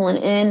be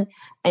excellent in,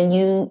 and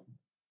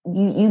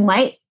you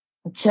might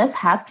just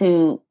have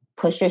to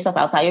push yourself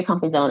outside your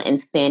comfort zone and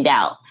stand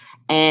out.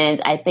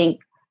 And I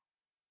think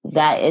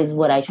that is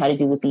what I try to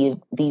do with these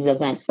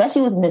events,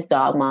 especially with Miss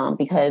Dog Mom,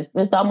 because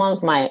Miss Dog Mom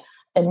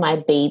is my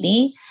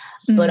baby.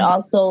 But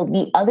also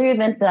the other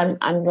events that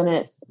I'm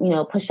gonna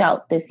push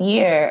out this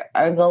year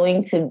are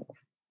going to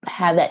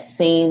have that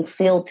same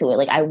feel to it.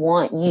 Like, I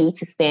want you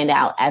to stand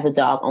out as a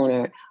dog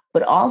owner,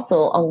 but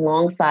also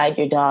alongside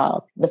your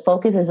dog. The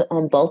focus is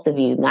on both of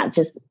you, not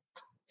just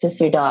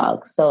your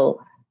dog.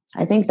 So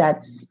I think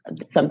that's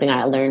something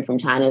I learned from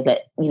China, is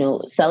that,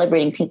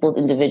 celebrating people's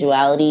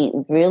individuality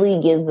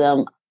really gives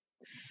them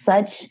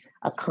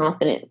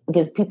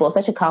gives people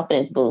such a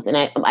confidence boost. And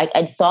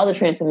I saw the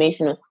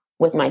transformation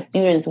with my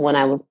students when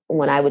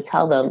I would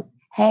tell them,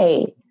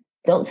 hey,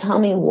 don't tell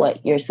me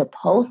what you're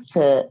supposed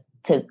to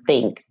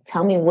think.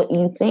 Tell me what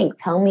you think.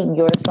 Tell me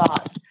your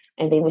thoughts.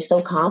 And they were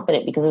so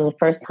confident, because it was the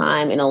first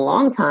time in a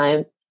long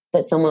time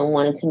that someone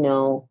wanted to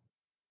know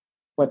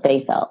what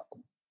they felt,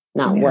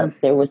 not what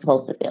they were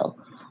supposed to feel.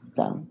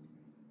 So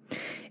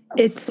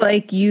it's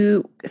like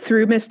you,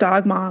 through Miss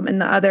Dog Mom and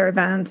the other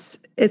events,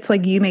 it's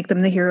like you make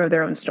them the hero of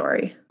their own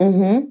story.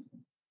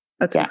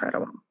 That's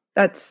incredible.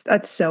 That's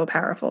so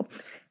powerful.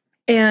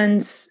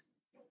 And,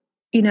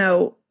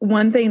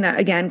 one thing that,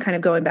 again, kind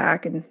of going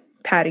back and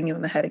patting you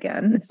on the head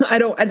again,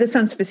 this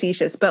sounds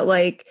facetious, but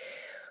like,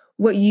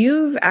 what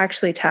you've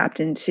actually tapped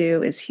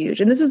into is huge.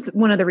 And this is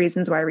one of the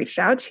reasons why I reached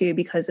out to you,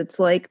 because it's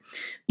like,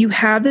 you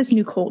have this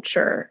new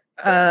culture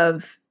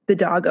of the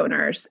dog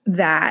owners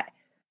that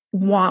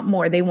want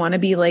more. They want to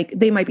be like,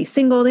 they might be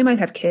single, they might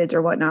have kids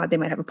or whatnot, they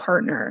might have a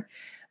partner,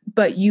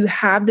 but you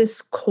have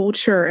this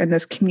culture and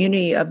this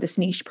community of this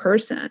niche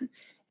person.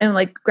 And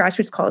like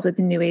Grassroots calls it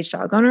the new age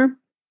dog owner,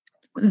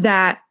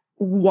 that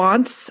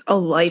wants a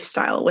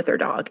lifestyle with their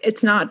dog.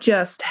 It's not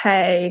just,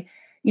 hey,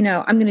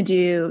 I'm going to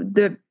do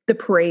the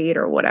parade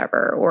or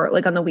whatever, or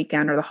like on the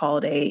weekend or the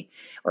holiday,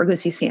 or go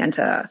see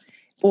Santa.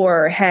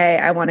 or, hey,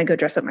 I want to go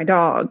dress up my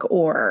dog,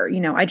 or,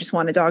 I just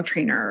want a dog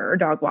trainer or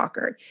dog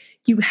walker.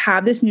 You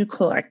have this new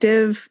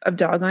collective of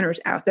dog owners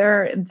out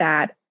there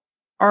that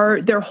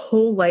their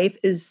whole life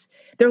is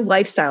their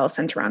lifestyle is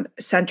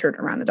centered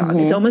around the dog. Mm-hmm.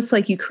 It's almost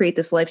like you create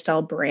this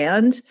lifestyle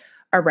brand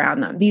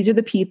around them. These are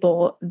the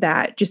people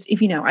that just,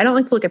 if I don't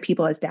like to look at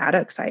people as data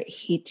because I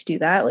hate to do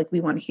that. Like,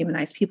 we want to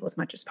humanize people as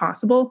much as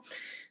possible.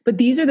 But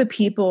these are the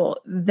people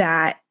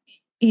that,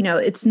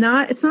 it's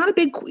not a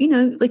big,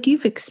 like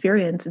you've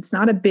experienced, it's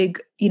not a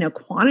big,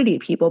 quantity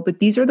of people, but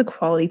these are the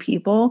quality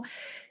people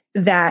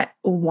that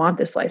want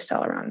this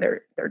lifestyle around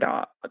their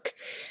dog.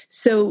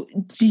 So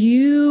do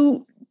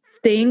you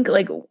think,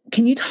 like,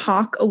 can you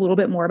talk a little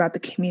bit more about the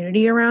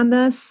community around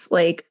this?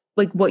 Like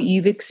what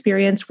you've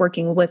experienced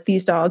working with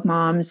these dog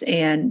moms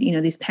and,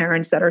 these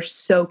parents that are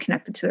so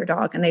connected to their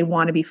dog and they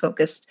want to be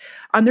focused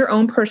on their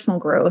own personal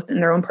growth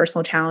and their own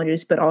personal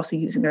challenges, but also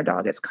using their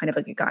dog as kind of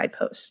like a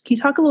guidepost. Can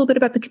you talk a little bit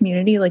about the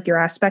community, like your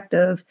aspect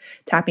of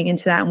tapping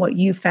into that and what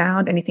you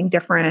found, anything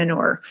different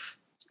or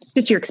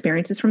just your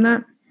experiences from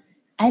that?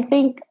 I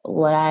think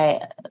what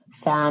I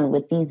found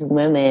with these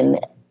women,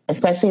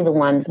 especially the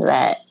ones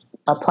that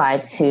apply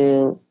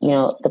to,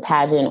 the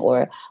pageant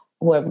or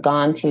who have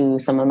gone to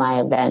some of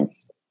my events,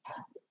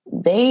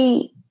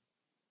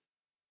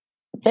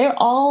 they're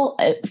all,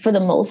 for the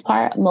most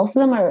part, most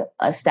of them are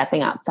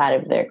stepping outside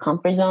of their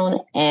comfort zone.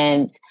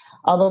 And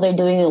although they're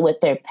doing it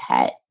with their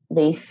pet,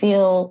 they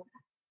feel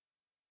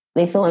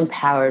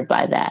empowered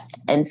by that.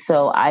 And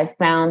so I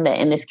found that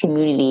in this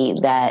community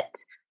that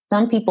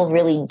some people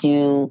really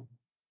do,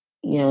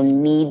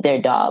 need their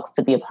dogs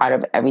to be a part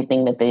of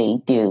everything that they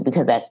do,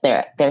 because that's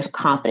their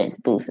confidence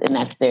boost and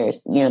that's their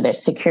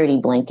security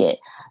blanket.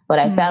 But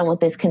I found with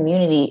this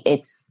community,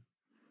 it's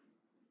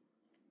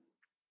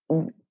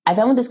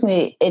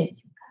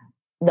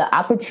the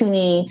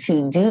opportunity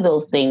to do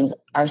those things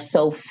are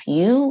so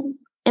few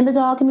in the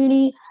dog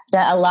community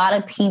that a lot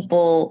of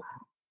people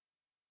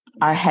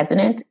are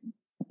hesitant,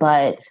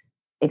 but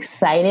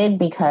excited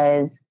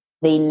because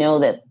they know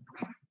that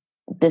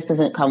this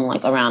doesn't come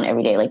like around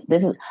every day. Like,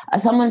 this is,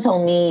 someone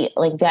told me,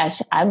 like,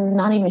 Dash, I'm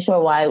not even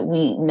sure why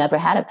we never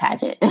had a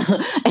pageant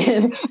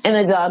in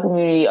the dog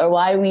community, or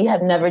why we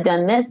have never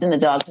done this in the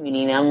dog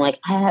community. And I'm like,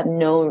 I have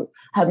no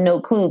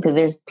clue, because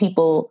there's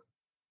people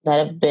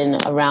that have been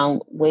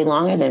around way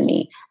longer than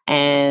me.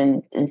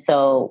 And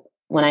so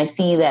when I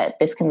see that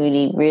this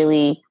community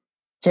really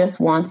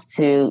just wants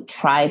to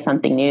try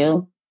something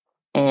new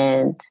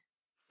and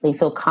they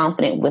feel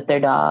confident with their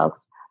dogs,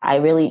 I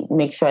really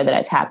make sure that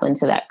I tap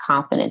into that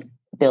confidence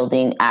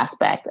building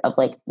aspect of,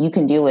 like, you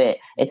can do it.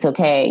 It's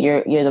okay.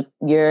 You're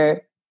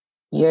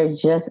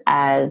just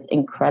as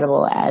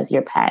incredible as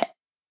your pet.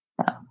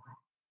 So.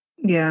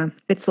 Yeah.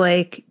 It's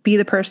like, be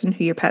the person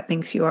who your pet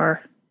thinks you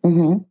are.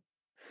 Mm-hmm.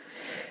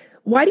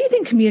 Why do you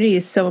think community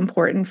is so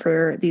important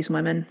for these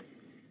women?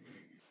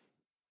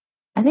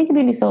 I think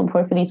community is so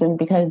important for these women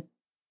because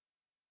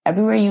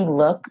everywhere you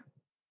look,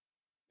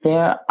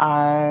 there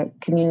are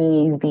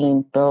communities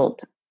being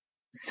built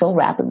so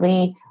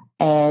rapidly,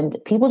 and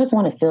people just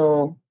want to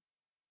feel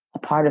a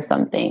part of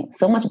something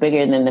so much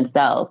bigger than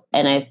themselves.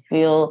 And I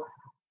feel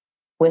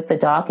with the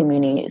dog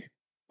communities,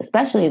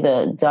 especially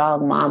the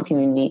dog mom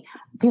community,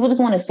 people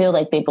just want to feel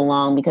like they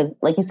belong, because,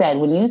 like you said,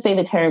 when you say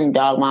the term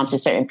dog mom to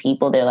certain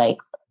people, they're like,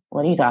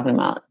 what are you talking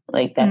about?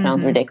 Like, that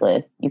sounds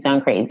ridiculous. You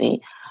sound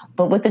crazy.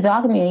 But with the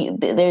dog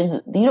community,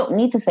 you don't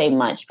need to say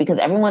much, because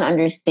everyone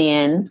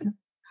understands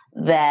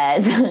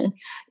that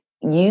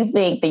you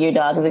think that your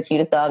dog is the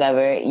cutest dog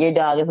ever. Your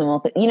dog is the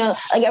most,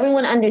 like,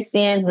 everyone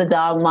understands the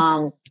dog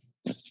mom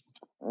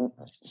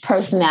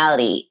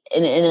personality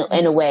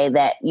in a way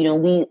that,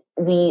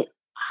 we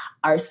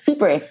are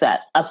super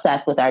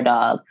obsessed with our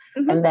dog,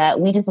 and that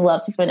we just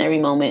love to spend every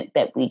moment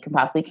that we can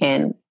possibly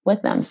can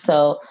with them.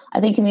 So I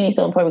think community is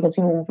so important because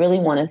people really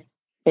want to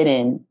fit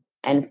in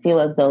and feel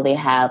as though they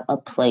have a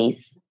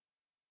place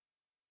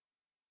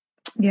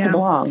to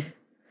belong.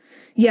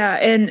 Yeah.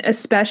 And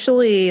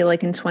especially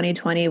like in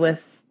 2020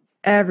 with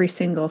every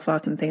single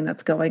fucking thing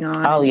that's going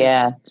on. Oh,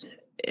 yeah.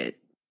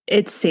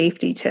 It's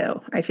safety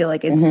too. I feel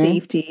like it's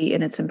safety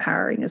and it's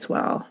empowering as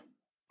well.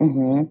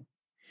 Mm-hmm.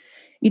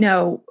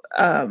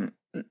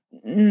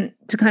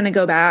 To kind of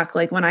go back,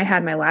 like when I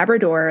had my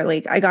Labrador,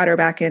 like I got her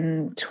back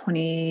in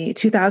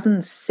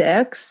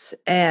 2006.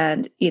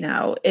 And,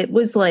 it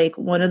was like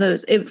one of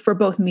those, for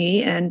both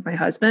me and my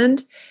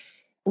husband,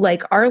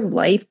 like our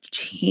life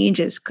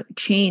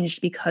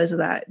changed because of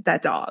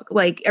that dog.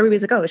 Like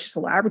everybody's like, oh, it's just a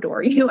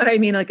Labrador. You know what I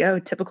mean? Like, oh,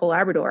 typical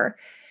Labrador.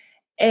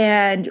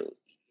 And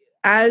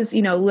as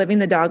living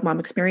the dog mom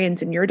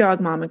experience and your dog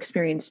mom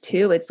experience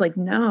too, it's like,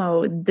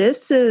 no,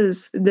 this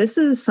is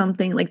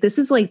something, like, this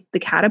is like the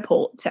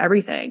catapult to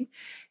everything.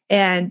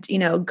 And,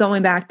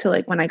 going back to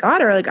like when I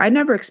got her, like I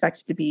never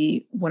expected to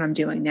be what I'm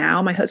doing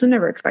now. My husband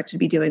never expected to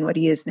be doing what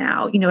he is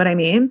now. You know what I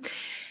mean?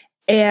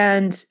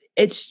 And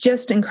it's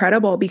just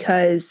incredible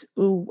because,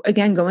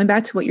 again, going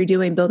back to what you're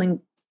doing, building,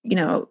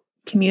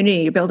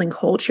 community, you're building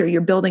culture,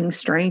 you're building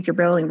strength, you're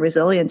building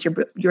resilience,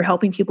 you're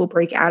helping people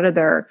break out of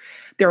their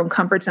own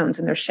comfort zones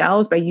and their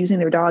shells by using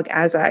their dog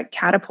as a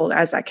catapult,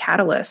 as a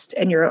catalyst,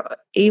 and you're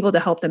able to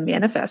help them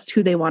manifest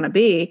who they want to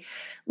be.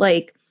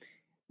 Like,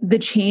 the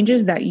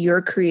changes that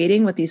you're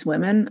creating with these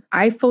women,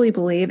 I fully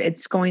believe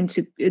it's going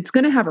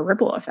to have a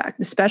ripple effect,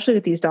 especially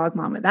with these dog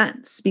mom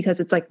events, because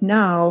it's like,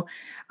 no,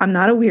 I'm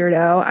not a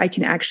weirdo. I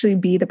can actually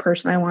be the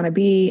person I want to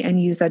be and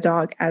use that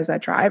dog as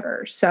that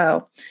driver.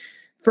 So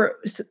for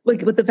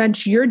like with the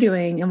events you're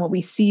doing and what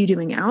we see you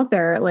doing out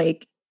there,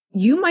 like,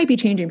 you might be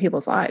changing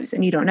people's lives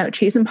and you don't know.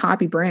 Chase and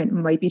Papi brand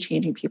might be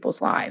changing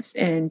people's lives.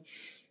 And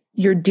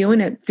you're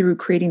doing it through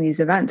creating these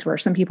events where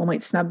some people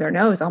might snub their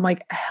nose. I'm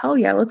like, hell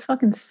yeah, let's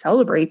fucking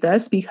celebrate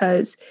this,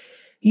 because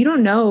you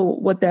don't know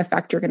what the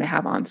effect you're going to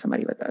have on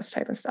somebody with this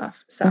type of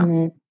stuff.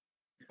 So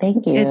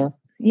Thank you.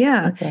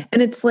 Okay.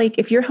 And it's like,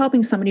 if you're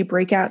helping somebody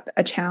break out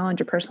a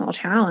challenge, a personal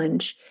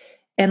challenge,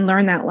 and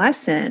learn that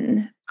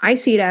lesson, I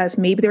see it as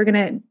maybe they're going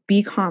to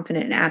be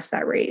confident and ask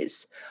that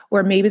raise,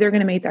 or maybe they're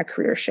going to make that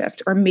career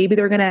shift, or maybe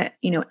they're going to,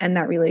 end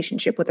that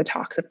relationship with a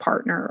toxic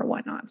partner or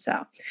whatnot.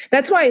 So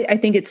that's why I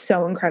think it's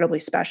so incredibly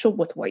special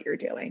with what you're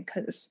doing.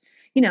 Cause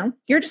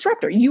you're a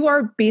disruptor. You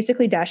are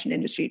basically an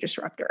industry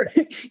disruptor.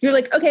 You're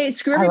like, okay,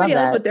 screw everybody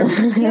else,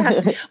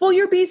 but well,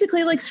 you're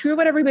basically like, screw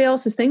what everybody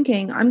else is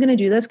thinking. I'm going to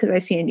do this because I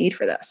see a need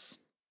for this.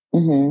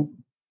 Mm-hmm.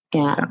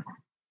 Yeah. So.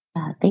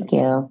 Thank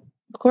you.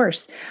 Of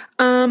course.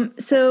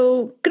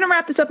 So gonna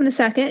wrap this up in a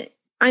second.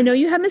 I know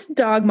you have Miss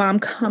Dog Mom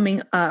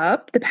coming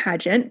up, the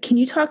pageant. Can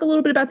you talk a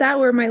little bit about that,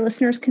 where my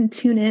listeners can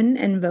tune in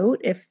and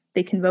vote if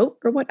they can vote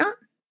or whatnot?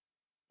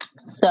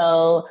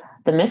 So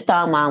the Miss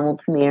Dog Mom will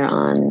premiere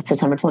on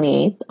September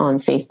 28th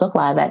on Facebook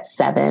Live at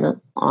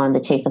 7 on the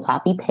Chase and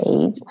Papi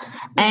page.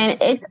 And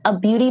it's a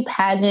beauty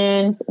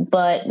pageant,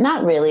 but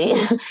not really.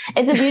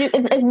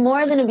 It's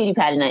more than a beauty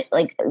pageant.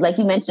 Like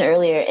you mentioned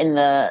earlier in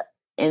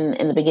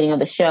the beginning of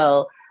the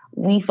show,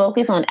 we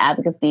focus on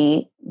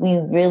advocacy. We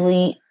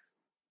really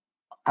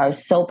are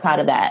so proud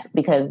of that,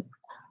 because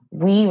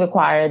we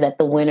require that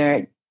the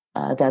winner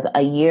does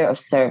a year of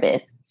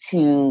service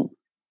to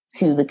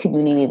the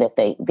community that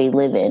they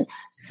live in.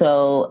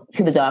 So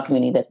to the dog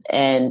community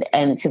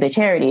and to the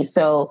charity.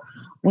 So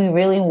we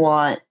really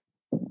want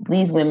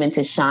these women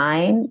to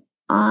shine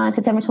on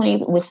September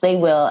 20th, which they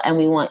will. And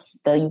we want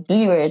the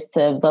viewers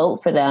to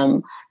vote for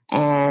them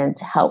and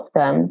help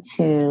them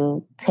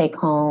to take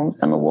home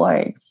some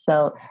awards.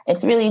 So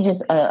it's really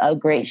just a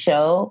great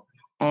show.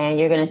 And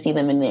you're going to see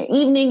them in their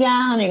evening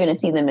gown. You're going to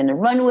see them in the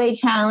runway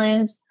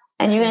challenge.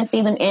 And you're going to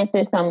see them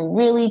answer some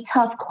really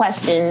tough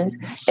questions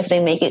if they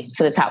make it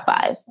to the top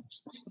 5.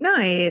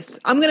 Nice.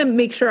 I'm going to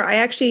make sure I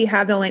actually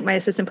have the link. My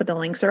assistant put the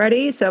links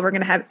already. So we're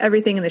going to have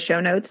everything in the show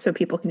notes so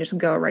people can just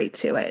go right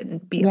to it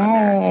and be on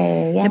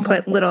there. And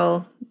put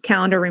little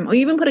calendar, or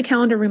even put a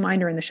calendar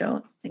reminder in the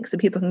show link so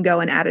people can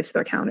go and add it to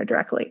their calendar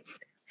directly.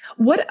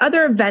 What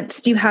other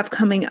events do you have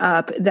coming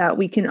up that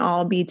we can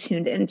all be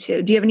tuned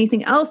into? Do you have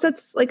anything else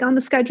that's like on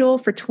the schedule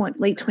for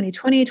late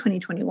 2020,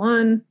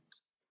 2021?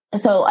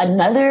 So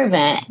another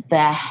event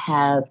that I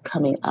have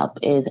coming up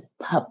is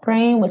Pup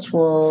Brain, which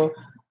will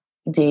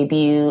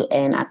debut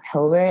in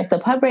October. So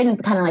Pup Brain is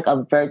kind of like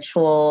a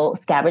virtual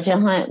scavenger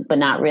hunt, but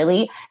not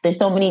really. There's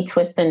so many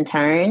twists and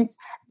turns,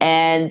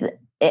 and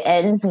it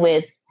ends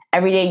with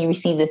every day you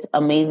receive this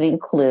amazing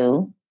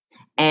clue.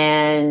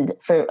 And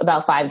for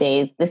about 5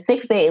 days, the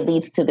 6th day, it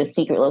leads to the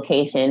secret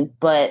location.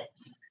 But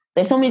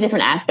there's so many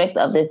different aspects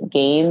of this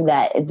game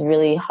that it's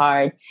really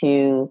hard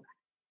to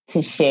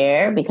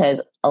share, because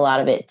a lot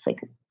of it's like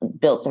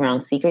built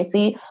around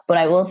secrecy. But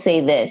I will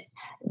say this: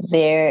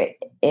 there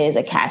is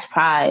a cash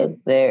prize,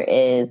 there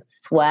is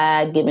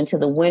swag given to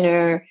the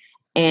winner,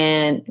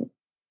 and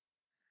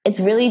it's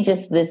really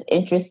just this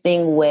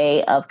interesting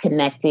way of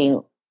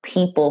connecting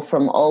people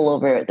from all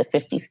over the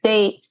 50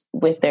 states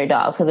with their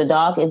dogs. Because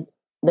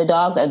the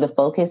dogs are the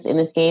focus in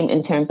this game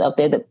in terms of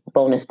they're the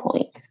bonus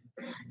points.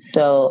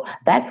 So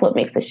that's what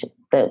makes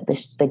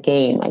the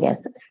game, I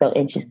guess, so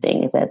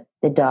interesting, is that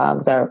the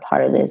dogs are a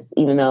part of this,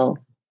 even though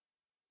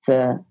it's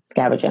a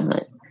scavenger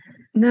hunt.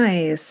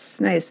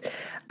 Nice.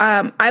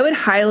 I would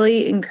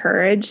highly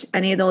encourage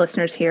any of the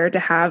listeners here to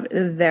have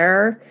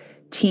their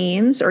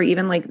teams, or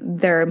even like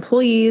their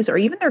employees, or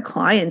even their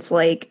clients,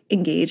 like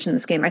engaged in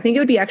this game. I think it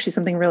would be actually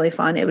something really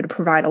fun. It would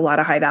provide a lot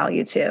of high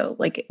value too,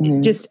 like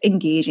just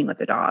engaging with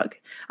the dog.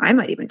 I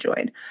might even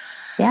join.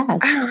 Yeah. All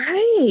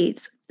right.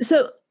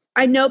 So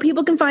I know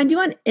people can find you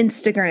on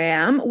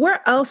Instagram.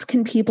 Where else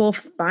can people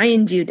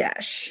find you,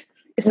 Dash,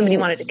 if somebody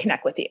wanted to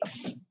connect with you?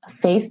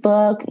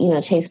 Facebook,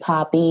 Chase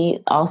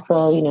Papi.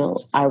 Also,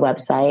 our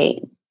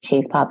website,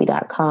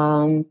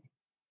 chasepapi.com.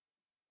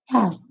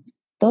 Yeah,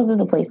 those are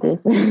the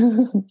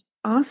places.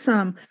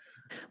 Awesome.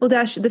 Well,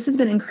 Dash, this has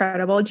been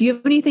incredible. Do you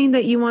have anything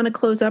that you want to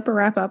close up or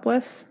wrap up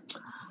with?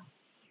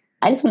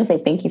 I just want to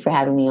say thank you for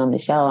having me on the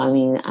show. I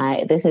mean,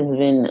 this has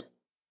been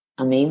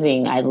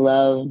amazing. I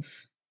love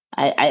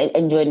I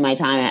enjoyed my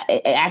time.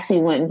 It actually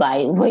went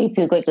by way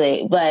too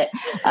quickly, but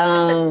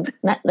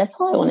that's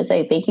all I want to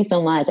say. Thank you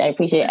so much. I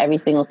appreciate every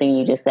single thing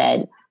you just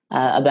said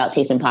about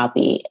Chasing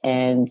Poppy,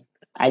 and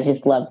I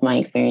just loved my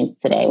experience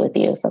today with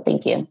you. So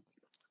thank you.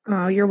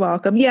 Oh, you're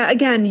welcome. Yeah,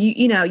 again,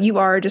 you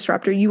are a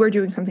disruptor. You are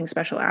doing something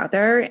special out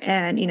there.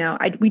 And,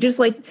 we just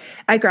like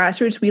at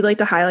Grassroots, we like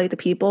to highlight the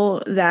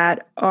people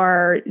that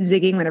are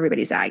zigging when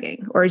everybody's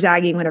zagging or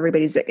zagging when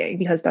everybody's zigging,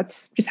 because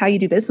that's just how you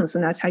do business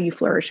and that's how you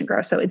flourish and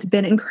grow. So it's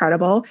been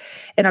incredible.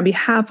 And on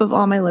behalf of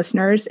all my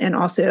listeners and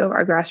also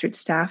our Grassroots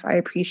staff, I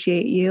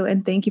appreciate you.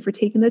 And thank you for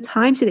taking the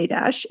time today,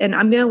 Dash. And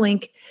I'm going to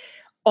link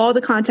all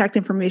the contact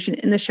information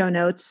in the show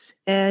notes.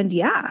 And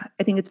yeah,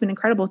 I think it's been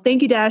incredible.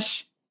 Thank you,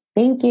 Dash.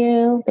 Thank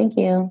you. Thank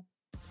you.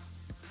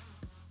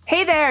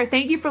 Hey there.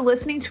 Thank you for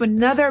listening to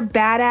another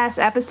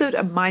badass episode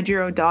of Mind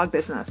Your Own Dog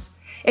Business.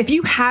 If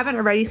you haven't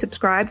already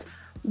subscribed,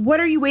 what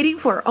are you waiting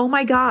for? Oh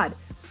my God.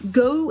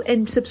 Go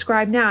and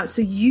subscribe now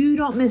so you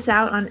don't miss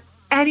out on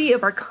any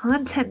of our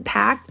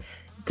content-packed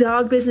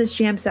dog business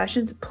jam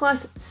sessions,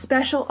 plus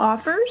special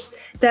offers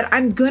that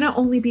I'm going to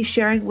only be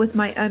sharing with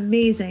my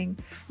amazing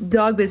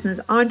dog business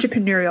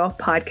entrepreneurial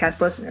podcast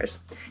listeners.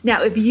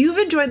 Now, if you've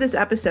enjoyed this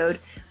episode,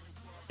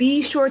 be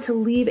sure to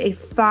leave a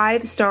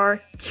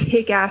 5-star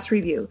kick-ass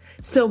review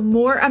so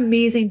more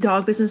amazing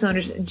dog business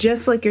owners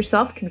just like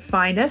yourself can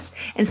find us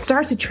and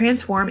start to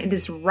transform and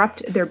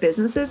disrupt their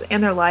businesses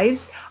and their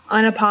lives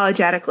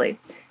unapologetically.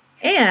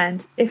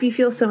 And if you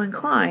feel so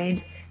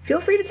inclined, feel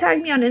free to tag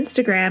me on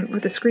Instagram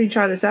with a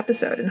screenshot of this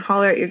episode and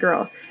holler at your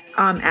girl.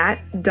 I'm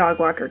at Dog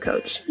Walker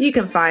Coach. You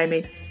can find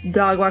me,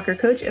 Dog Walker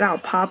Coach, and I'll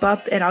pop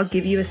up and I'll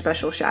give you a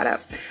special shout out.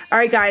 All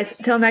right, guys,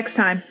 till next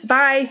time.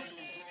 Bye.